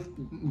with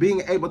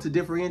being able to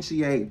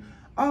differentiate.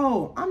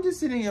 Oh, I'm just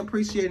sitting here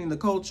appreciating the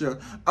culture.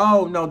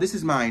 Oh, no, this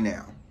is mine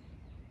now.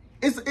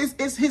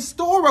 It's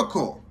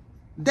historical.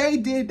 They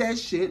did that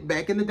shit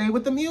back in the day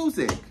with the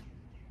music.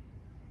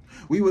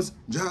 We was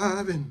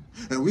jiving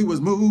and we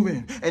was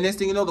moving. And next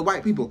thing you know, the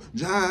white people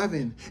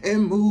jiving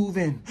and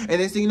moving.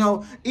 And next thing you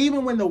know,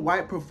 even when the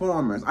white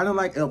performers, I don't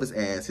like Elvis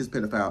ass, his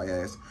pedophile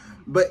ass.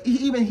 But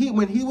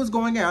when he was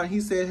going out,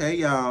 he said, hey,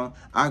 y'all,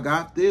 I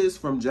got this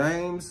from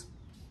James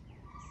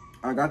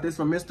I got this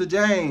from Mr.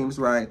 James,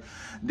 right?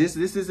 This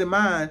isn't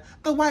mine.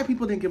 The white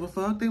people didn't give a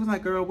fuck. They was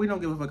like, girl, we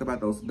don't give a fuck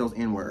about those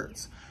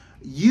N-words.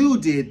 You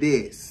did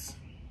this.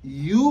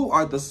 You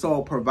are the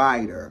sole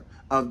provider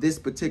of this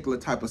particular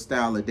type of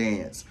style of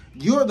dance.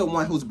 You're the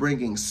one who's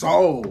bringing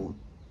soul.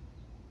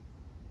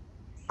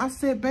 I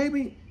said,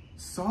 baby,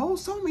 soul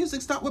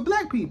music stopped with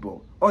black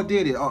people. Or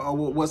did it? Or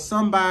was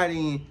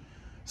somebody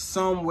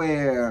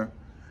somewhere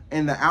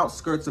in the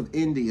outskirts of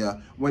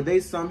India, were they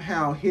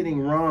somehow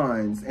hitting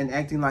runs and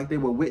acting like they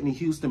were Whitney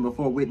Houston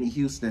before Whitney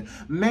Houston?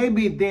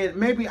 Maybe then,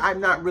 maybe I'm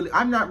not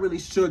really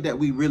sure that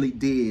we really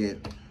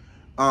did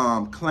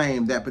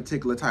claim that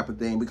particular type of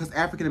thing, because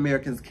African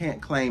Americans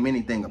can't claim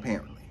anything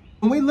apparently.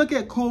 When we look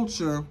at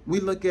culture, we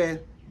look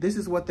at, this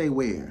is what they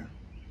wear.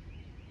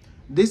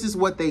 This is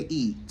what they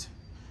eat.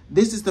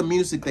 This is the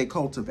music they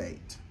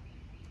cultivate.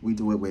 We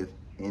do it with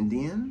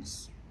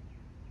Indians.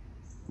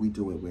 We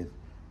do it with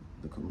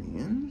the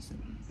Koreans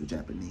and the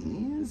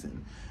Japanese,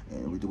 and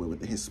we do it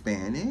with the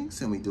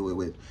Hispanics, and we do it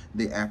with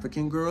the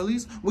African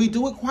girlies. We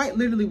do it quite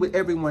literally with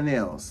everyone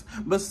else.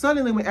 But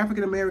suddenly when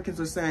African Americans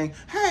are saying,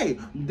 hey,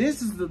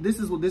 this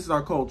is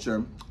our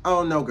culture.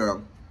 Oh no,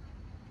 girl.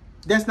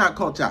 That's not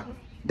culture.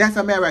 That's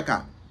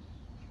America.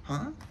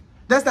 Huh?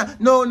 That's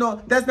not,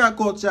 no, that's not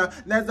culture.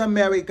 That's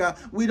America.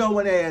 We don't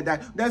want to hear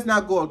that. That's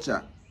not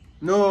culture.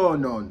 No.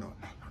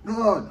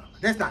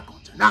 That's not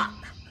culture. Nah.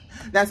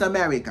 That's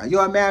America.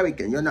 You're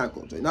American. You're not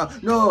culture. No.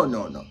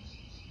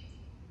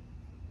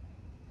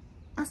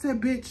 I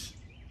said, bitch,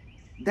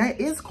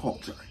 that is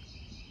culture.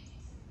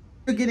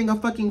 You're getting a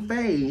fucking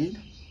fade,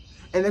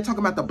 and they're talking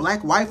about the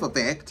black wife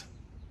effect,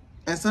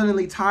 and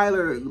suddenly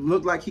Tyler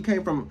looked like he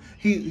came from,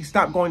 he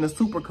stopped going to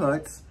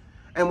Supercuts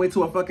and went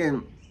to a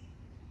fucking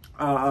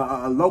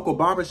a local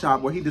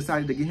barbershop where he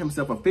decided to get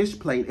himself a fish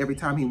plate every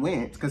time he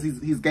went, because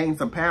he's gained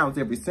some pounds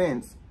ever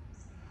since.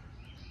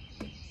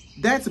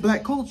 That's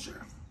black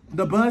culture.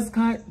 The buzz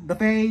cut, the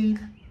fade,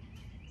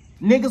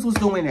 niggas was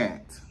doing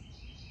that.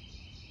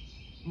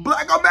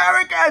 Black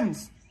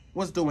Americans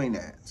was doing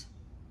that.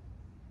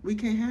 We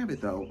can't have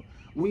it though.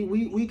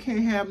 We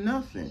can't have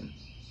nothing.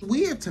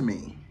 Weird to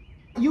me.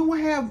 You will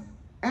have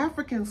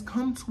Africans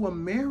come to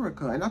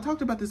America, and I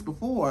talked about this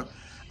before.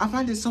 I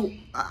find it so,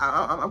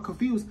 I'm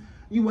confused.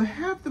 You will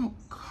have them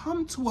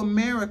come to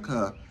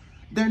America.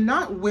 They're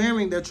not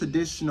wearing their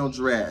traditional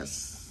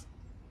dress.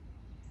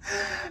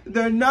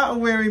 They're not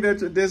wearing their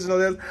traditional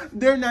dress.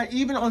 They're not,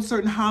 even on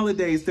certain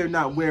holidays, they're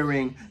not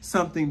wearing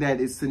something that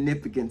is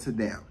significant to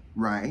them,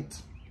 right?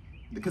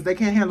 Because they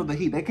can't handle the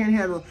heat. They can't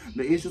handle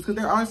the issues, because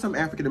there are some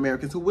African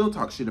Americans who will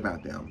talk shit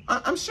about them.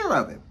 I'm sure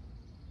of it.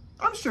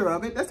 I'm sure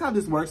of it. That's how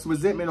this works.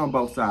 Resentment on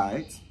both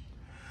sides.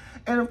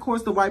 And of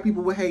course, the white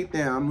people will hate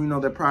them. You know,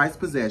 their prized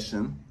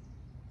possession.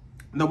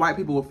 The white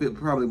people will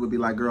probably would be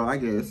like, girl, I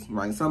guess,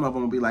 right? Some of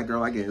them will be like,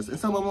 girl, I guess. And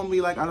some of them will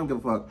be like, I don't give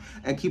a fuck,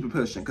 and keep it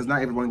pushing, because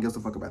not everyone gives a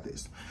fuck about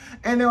this.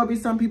 And there will be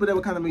some people that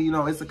will kind of be, you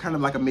know, it's kind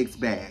of like a mixed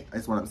bag.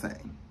 That's what I'm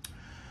saying.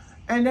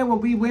 And they will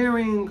be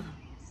wearing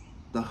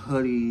the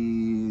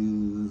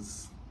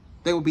hoodies.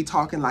 They will be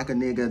talking like a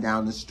nigga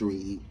down the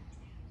street.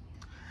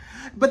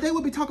 But they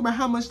will be talking about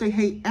how much they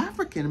hate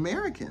African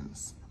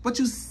Americans. But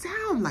you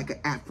sound like an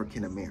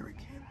African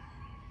American.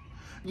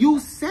 You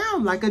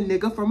sound like a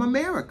nigga from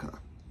America.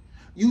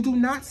 You do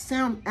not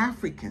sound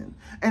African.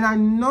 And I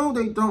know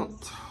they don't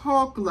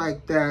talk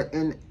like that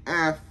in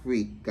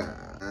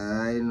Africa.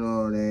 I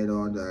know they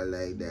don't talk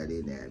like that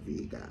in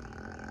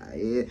Africa.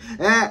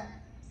 Yeah.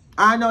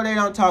 I know they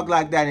don't talk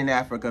like that in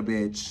Africa,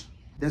 bitch.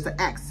 There's an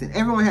accent.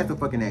 Everyone has a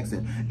fucking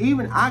accent.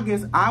 Even, I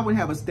guess, I would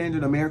have a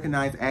standard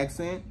Americanized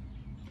accent.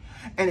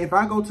 And if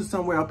I go to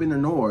somewhere up in the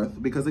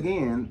north, because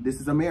again, this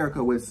is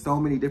America with so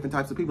many different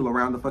types of people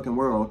around the fucking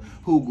world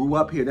who grew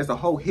up here. There's a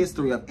whole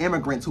history of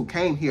immigrants who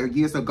came here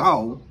years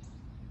ago.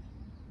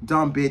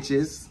 Dumb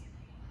bitches.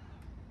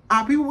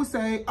 People would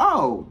say,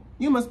 oh,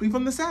 you must be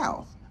from the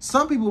South.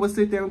 Some people would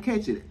sit there and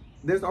catch it.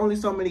 There's only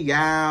so many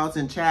yows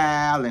and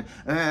child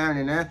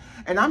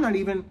and I'm not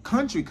even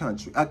country.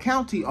 A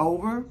county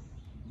over,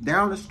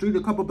 down the street,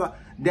 a couple blocks,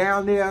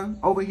 down there,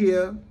 over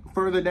here,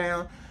 further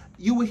down,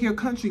 you would hear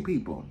country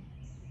people.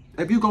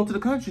 If you go to the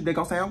country, they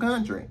gonna sound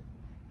country.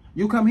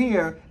 You come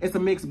here, it's a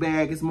mixed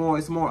bag. It's more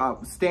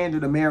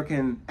standard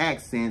American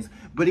accents.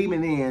 But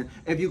even then,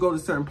 if you go to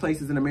certain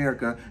places in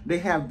America, they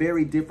have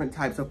very different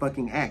types of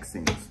fucking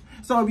accents.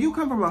 So if you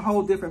come from a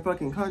whole different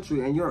fucking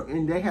country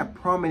and they have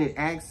prominent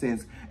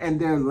accents and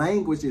their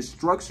language is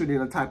structured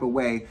in a type of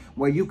way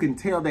where you can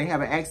tell they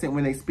have an accent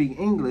when they speak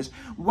English,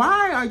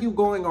 why are you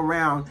going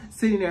around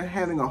sitting there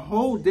having a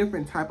whole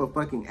different type of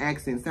fucking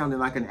accent sounding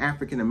like an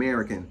African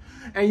American?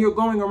 And you're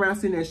going around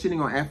sitting there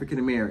shitting on African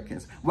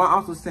Americans while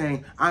also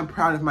saying, I'm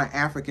proud of my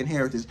African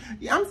heritage.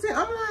 I'm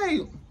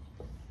like...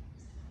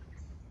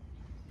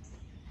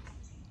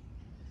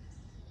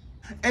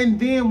 And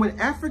then when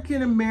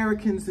African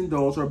Americans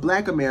indulge, or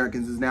Black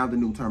Americans is now the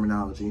new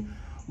terminology,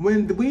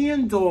 when we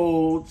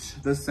indulge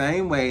the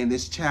same way in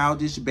this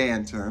childish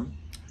banter,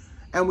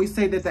 And we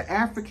say that the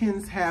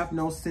Africans have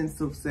no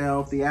sense of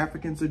self. The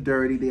Africans are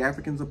dirty. The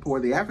Africans are poor.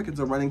 The Africans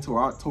are running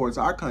towards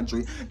our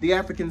country. The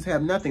Africans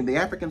have nothing. The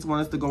Africans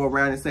want us to go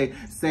around and say,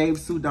 save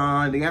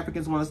Sudan. The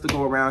Africans want us to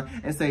go around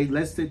and say,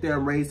 let's sit there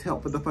and raise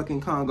help for the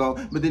fucking Congo.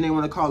 But then they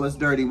want to call us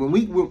dirty. When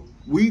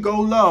we go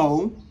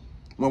low,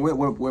 when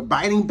we're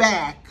biting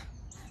back,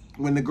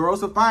 when the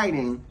girls are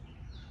fighting,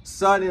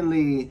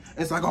 suddenly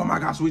it's like, oh my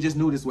gosh, we just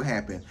knew this would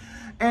happen.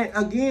 And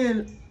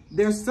again,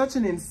 there's such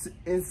an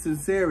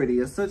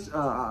insincerity, such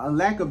a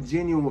lack of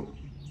genuine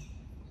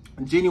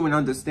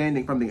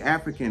understanding from the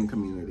African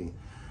community,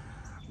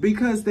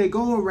 because they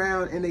go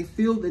around and they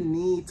feel the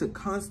need to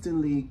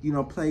constantly, you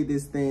know, play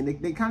this thing.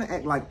 They kind of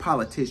act like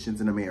politicians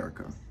in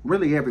America,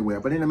 really everywhere.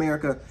 But in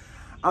America,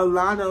 a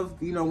lot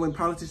of, you know, when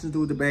politicians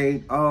do a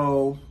debate,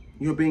 oh,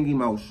 you're being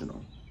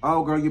emotional.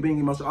 Oh, girl, you're being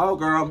emotional. Oh,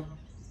 girl,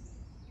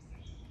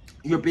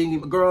 you're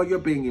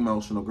being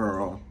emotional,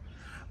 girl.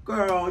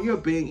 Girl, you're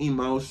being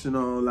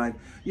emotional, like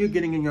you're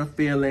getting in your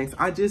feelings.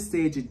 I just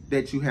said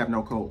that you have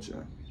no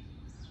culture.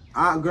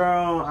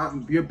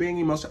 Girl, you're being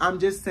emotional. I'm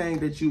just saying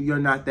that you're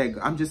not that.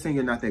 I'm just saying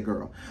you're not that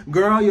girl.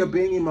 Girl, you're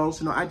being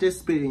emotional. I just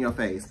spit in your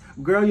face.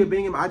 Girl,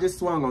 I just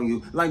swung on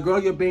you. Like, girl,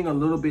 you're being a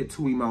little bit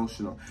too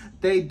emotional.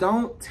 They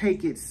don't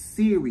take it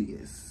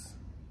serious.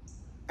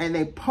 And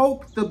they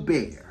poke the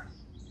bear.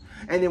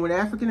 And then when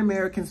African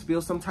Americans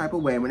feel some type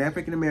of way, when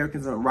African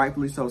Americans are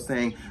rightfully so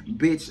saying,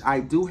 bitch, I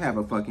do have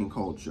a fucking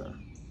culture.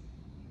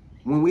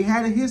 When we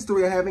had a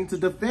history of having to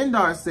defend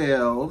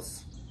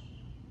ourselves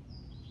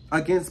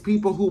against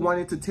people who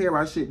wanted to tear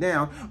our shit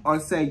down or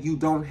say you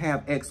don't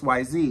have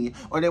XYZ,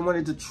 or they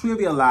wanted to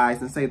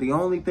trivialize and say the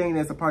only thing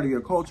that's a part of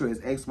your culture is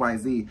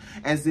XYZ,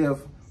 as if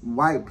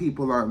white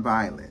people aren't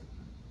violent,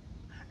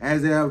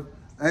 as if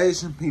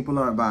Asian people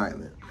aren't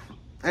violent.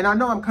 And I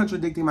know I'm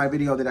contradicting my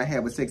video that I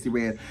had with Sexy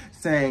Red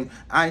saying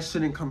I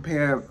shouldn't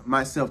compare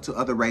myself to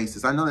other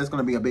races. I know that's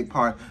going to be a big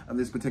part of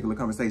this particular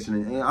conversation.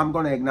 And I'm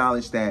going to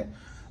acknowledge that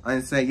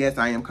and say, yes,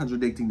 I am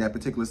contradicting that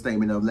particular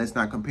statement of let's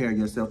not compare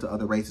yourself to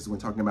other races when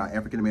talking about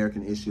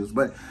African-American issues.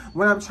 But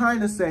what I'm trying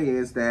to say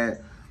is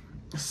that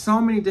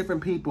so many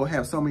different people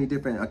have so many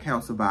different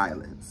accounts of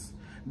violence.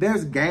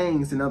 There's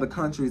gangs in other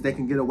countries that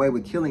can get away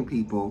with killing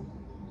people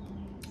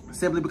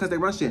simply because they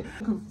run shit.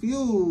 I'm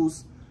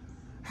confused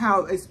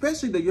how,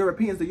 especially the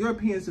Europeans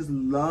just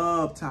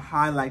love to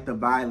highlight the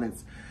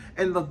violence.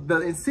 And the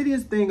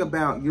insidious thing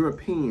about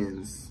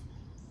Europeans,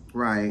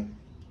 right,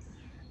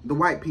 the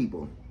white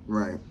people,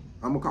 right,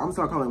 I'm gonna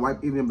start calling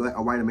white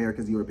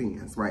Americans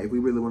Europeans, right, if we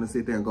really want to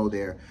sit there and go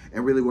there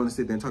and really want to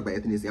sit there and talk about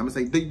ethnicity. I'm gonna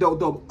say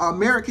the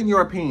American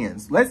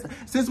Europeans.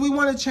 Since we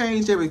want to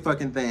change every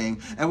fucking thing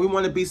and we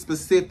want to be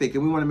specific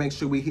and we want to make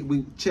sure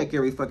we check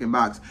every fucking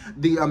box,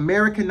 the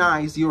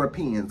Americanized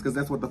Europeans, because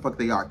that's what the fuck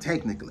they are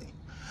technically.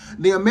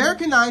 The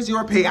Americanized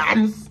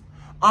Europeans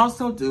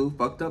also do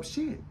fucked up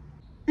shit.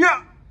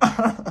 Yeah.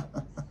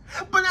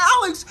 But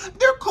Alex,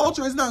 their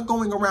culture is not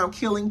going around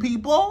killing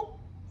people.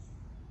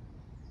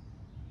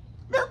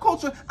 Their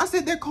culture, I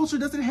said their culture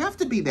doesn't have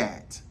to be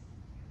that.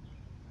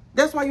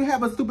 That's why you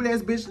have a stupid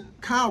ass bitch,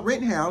 Kyle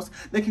Rittenhouse,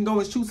 that can go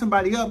and shoot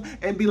somebody up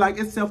and be like,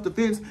 it's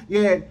self-defense.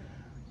 Yeah,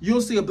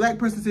 you'll see a black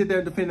person sit there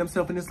and defend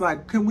themselves, and it's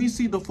like, can we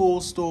see the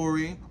full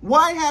story?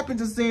 What happened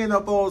to seeing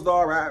the full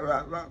story?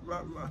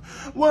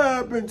 What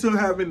happened to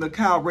having the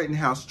Kyle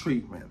Rittenhouse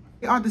treatment?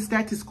 They are the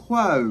status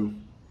quo.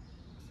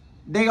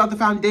 They are the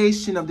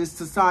foundation of this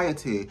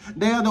society.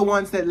 They are the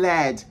ones that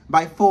led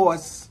by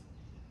force.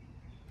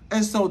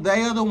 And so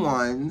they are the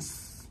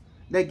ones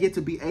that get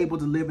to be able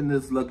to live in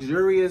this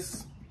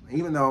luxurious,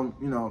 even though,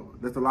 you know,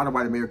 there's a lot of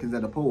white Americans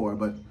that are poor,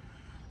 but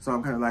so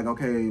I'm kind of like,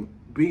 okay,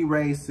 be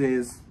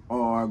racist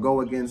or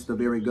go against the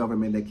very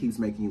government that keeps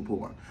making you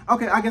poor.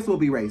 Okay, I guess we'll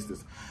be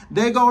racist.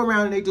 They go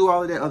around and they do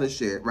all of that other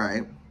shit,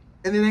 right?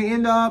 And then they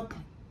end up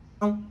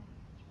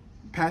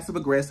passive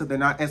aggressive. They're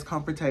not as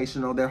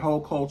confrontational. Their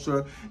whole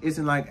culture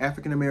isn't like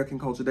African American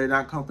culture. They're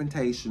not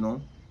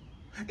confrontational.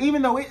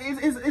 Even though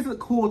it's a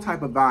cool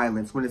type of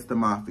violence when it's the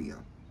mafia.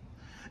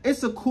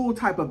 It's a cool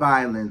type of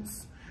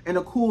violence and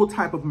a cool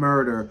type of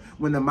murder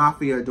when the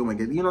mafia are doing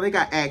it. You know, they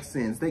got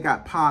accents. They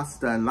got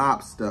pasta and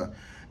lobster.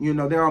 You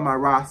know, they're on my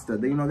roster.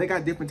 You know, they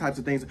got different types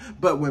of things.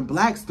 But when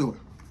blacks do it,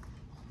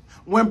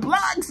 when the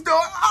blacks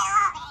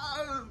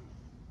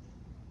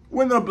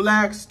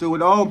do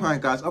it, oh my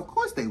gosh, of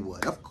course they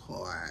would, of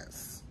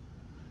course.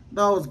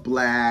 Those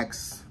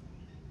blacks,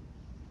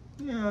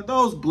 yeah,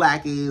 those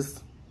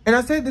blackies. And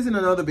I said this in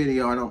another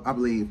video, I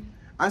believe.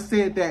 I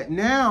said that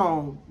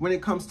now, when it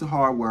comes to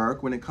hard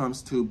work, when it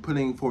comes to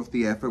putting forth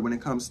the effort, when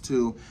it comes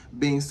to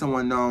being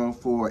someone known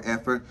for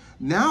effort,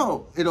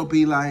 now it'll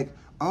be like,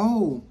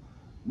 oh,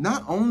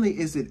 not only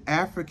is it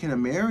African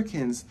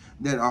Americans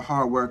that are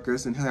hard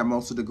workers and have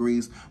most of the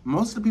degrees,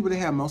 most of the people that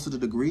have most of the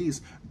degrees,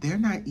 they're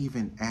not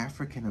even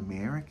African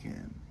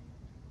American.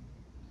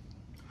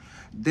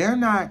 They're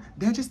not,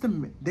 they're just,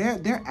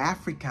 they're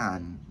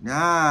African.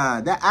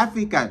 Nah, they're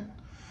African.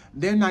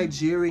 They're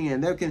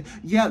Nigerian.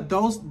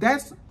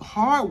 That's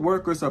hard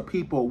workers are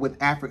people with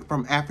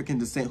from African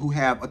descent who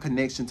have a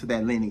connection to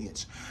that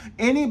lineage.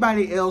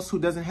 Anybody else who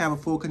doesn't have a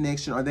full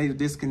connection or they're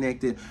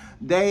disconnected,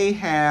 they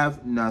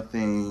have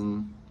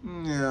nothing.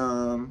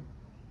 Yeah.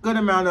 Good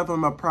amount of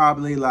them are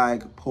probably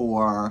like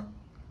poor.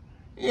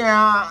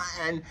 Yeah,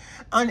 and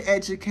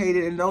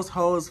uneducated, and those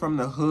hoes from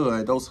the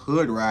hood, those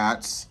hood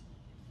rats,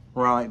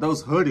 right?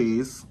 Those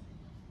hoodies,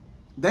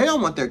 they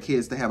don't want their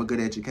kids to have a good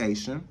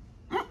education.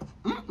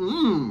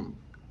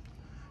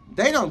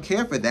 They don't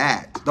care for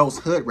that, those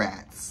hood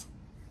rats.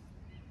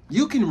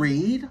 You can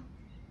read?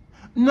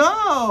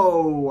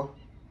 No.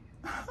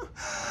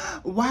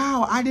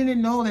 Wow, I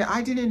didn't know that.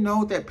 I didn't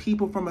know that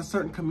people from a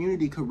certain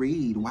community could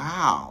read.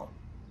 Wow.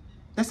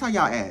 That's how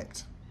y'all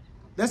act.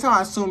 That's how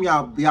I assume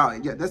y'all,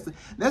 yeah,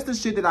 that's the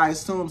shit that I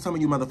assume some of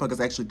you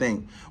motherfuckers actually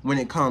think when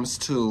it comes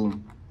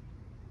to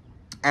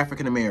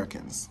African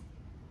Americans.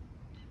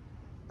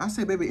 I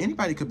say, baby,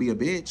 anybody could be a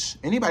bitch.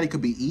 Anybody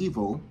could be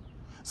evil.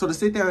 So to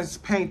sit there and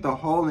paint the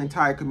whole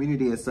entire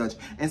community as such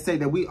and say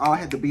that we all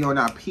have to be on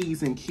our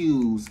P's and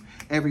Q's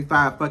every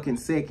 5 fucking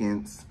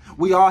seconds.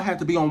 We all have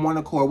to be on one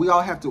accord. We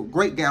all have to,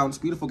 great gowns,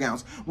 beautiful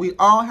gowns. We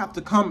all have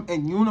to come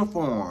in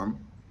uniform.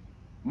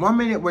 1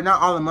 minute, we're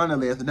not all a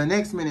monolith. The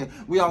next minute,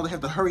 we all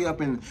have to hurry up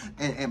and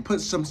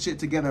put some shit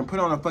together and put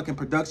on a fucking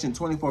production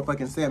 24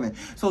 fucking 7.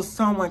 So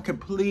someone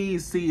could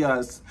please see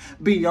us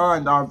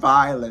beyond our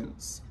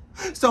violence.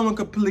 Someone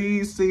could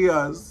please see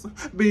us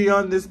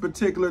beyond this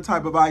particular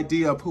type of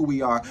idea of who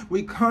we are.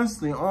 We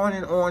constantly on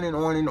and on and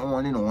on and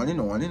on and on and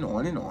on and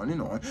on and on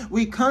and on.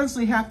 We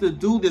constantly have to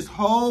do this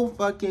whole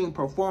fucking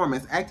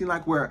performance, acting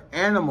like we're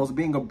animals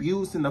being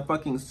abused in the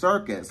fucking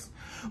circus.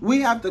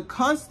 We have to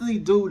constantly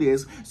do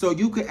this so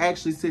you can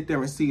actually sit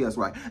there and see us,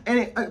 right? And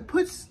it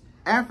puts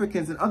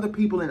Africans and other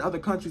people in other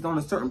countries on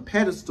a certain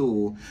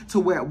pedestal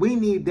to where we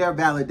need their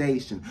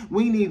validation.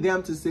 We need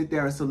them to sit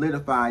there and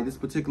solidify this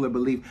particular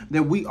belief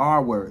that we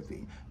are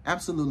worthy.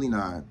 Absolutely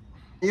not.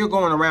 You're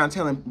going around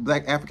telling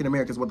black African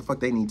Americans what the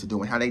fuck they need to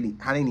do and how they need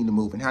to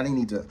move and how they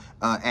need to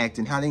act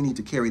and how they need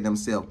to carry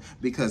themselves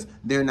because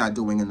they're not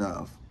doing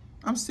enough.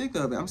 I'm sick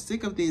of it. I'm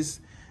sick of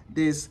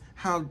this,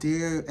 how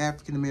dare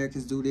African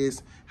Americans do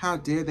this? How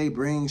dare they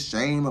bring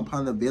shame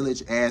upon the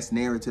village ass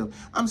narrative?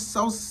 I'm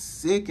so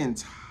sick and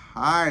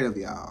tired of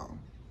y'all.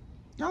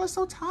 Y'all are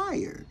so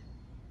tired.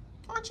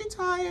 Aren't you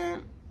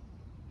tired?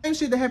 Same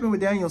shit that happened with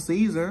Daniel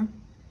Caesar.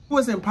 He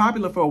wasn't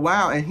popular for a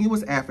while and he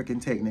was African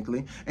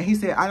technically. And he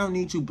said, I don't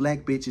need you black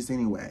bitches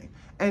anyway.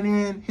 And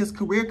then his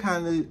career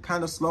kind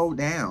of slowed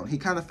down. He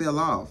kind of fell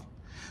off.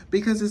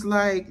 Because it's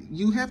like,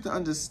 you have to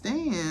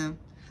understand,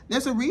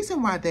 there's a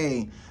reason why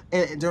they,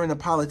 during the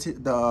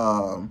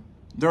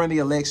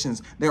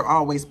elections, they're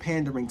always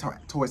pandering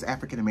towards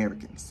African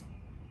Americans.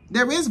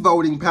 There is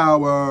voting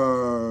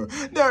power.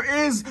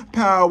 There is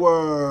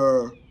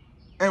power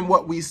in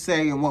what we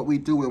say and what we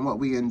do and what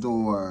we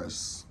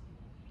endorse.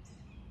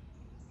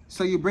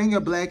 So you bring your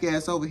black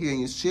ass over here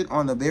and you shit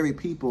on the very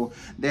people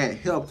that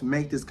helped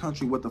make this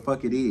country what the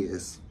fuck it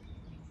is.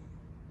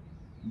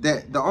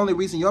 That the only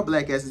reason your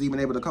black ass is even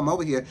able to come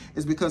over here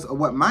is because of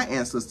what my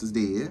ancestors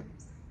did.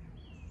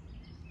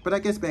 But I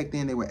guess back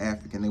then they were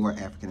African. They weren't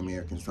African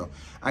American. So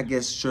I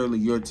guess surely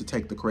you're to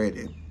take the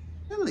credit.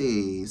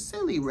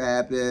 Silly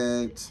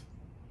rabbit.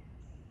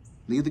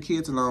 Leave the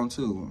kids alone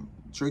too.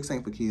 Tricks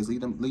ain't for kids.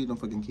 Leave them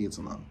fucking kids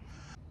alone.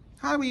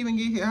 How do we even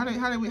get here?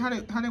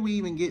 How did we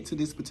even get to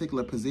this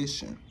particular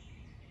position?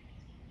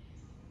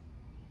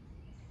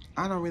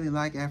 I don't really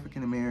like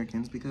African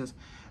Americans because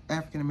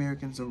African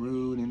Americans are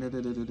rude and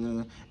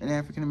and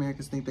African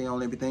Americans think they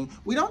own everything.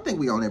 We don't think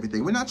we own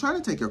everything. We're not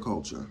trying to take your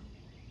culture.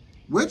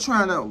 We're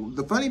trying to,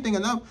 the funny thing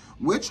enough,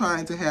 we're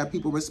trying to have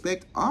people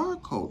respect our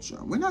culture.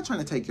 We're not trying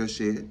to take your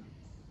shit.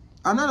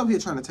 I'm not over here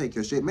trying to take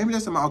your shit. Maybe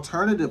there's some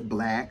alternative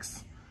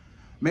blacks.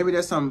 Maybe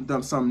there's some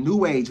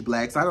new age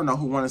blacks. I don't know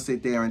who want to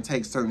sit there and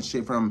take certain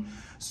shit from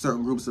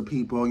certain groups of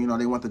people. You know,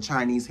 they want the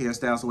Chinese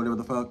hairstyles or whatever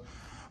the fuck.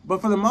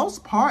 But for the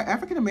most part,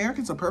 African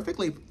Americans are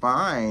perfectly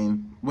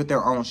fine with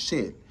their own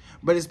shit.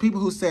 But it's people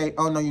who say,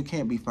 oh no, you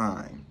can't be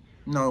fine.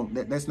 No,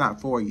 that's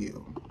not for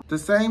you. The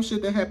same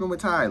shit that happened with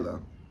Tyler.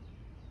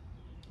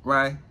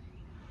 Right?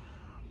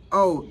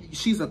 Oh,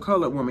 she's a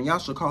colored woman. Y'all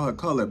should call her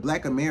colored.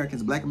 Black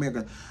Americans, Black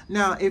Americans.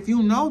 Now, if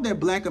you know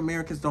that Black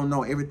Americans don't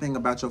know everything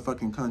about your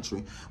fucking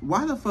country,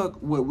 why the fuck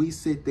would we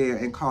sit there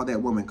and call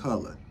that woman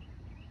colored?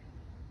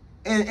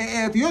 And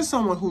if you're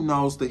someone who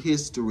knows the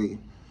history,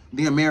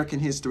 the American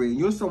history, and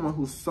you're someone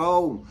who's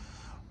so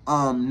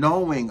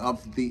knowing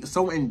of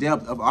so in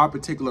depth of our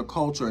particular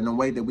culture and the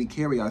way that we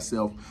carry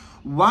ourselves,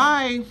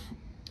 why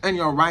in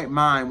your right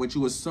mind would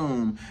you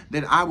assume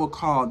that I will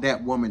call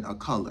that woman a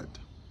colored?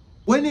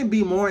 Wouldn't it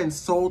be more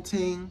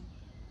insulting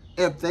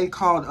if they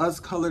called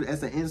us colored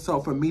as an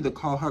insult for me to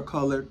call her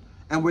colored?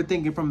 And we're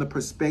thinking from the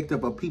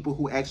perspective of people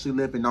who actually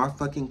live in our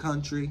fucking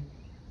country?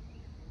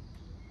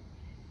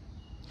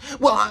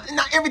 Well,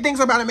 not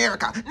everything's about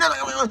America. No.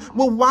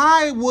 Well,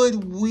 why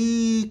would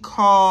we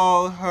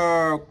call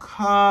her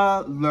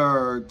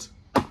colored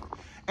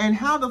And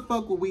how the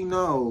fuck will we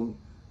know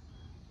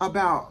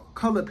about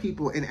colored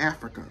people in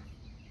Africa?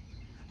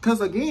 Because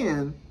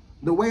again,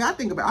 the way I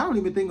think about it, I don't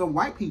even think of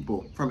white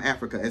people from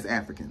Africa as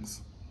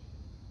Africans.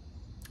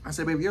 I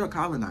said, baby, you're a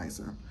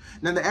colonizer.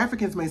 Now, the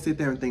Africans may sit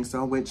there and think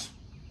so, which,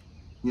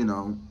 you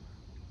know,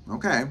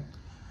 okay.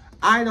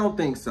 I don't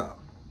think so.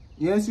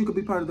 Yes, you could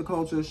be part of the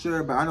culture,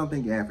 sure, but I don't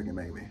think you're African,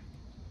 baby.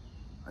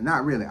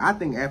 Not really. I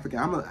think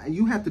African,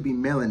 you have to be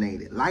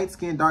melanated. Light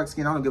skin, dark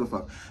skin, I don't give a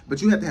fuck.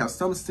 But you have to have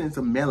some sense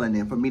of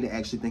melanin for me to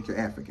actually think you're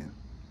African.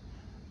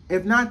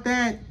 If not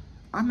that,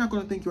 I'm not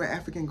going to think you're an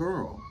African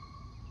girl.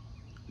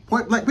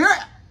 Point blank,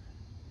 period.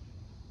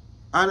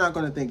 I'm not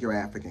going to think you're an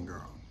African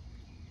girl.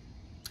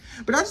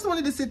 But I just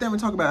wanted to sit there and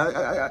talk about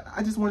it.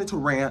 I just wanted to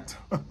rant.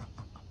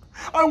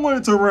 I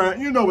wanted to rant.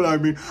 You know what I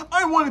mean.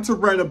 I wanted to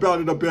rant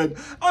about it a bit.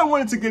 I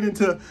wanted to get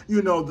into,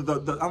 you know,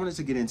 I wanted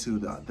to get into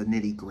the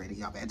nitty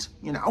gritty of it,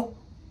 you know.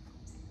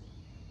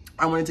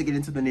 I wanted to get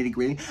into the nitty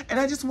gritty. And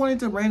I just wanted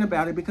to rant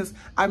about it because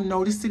I've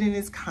noticed it and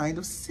it's kind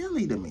of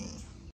silly to me.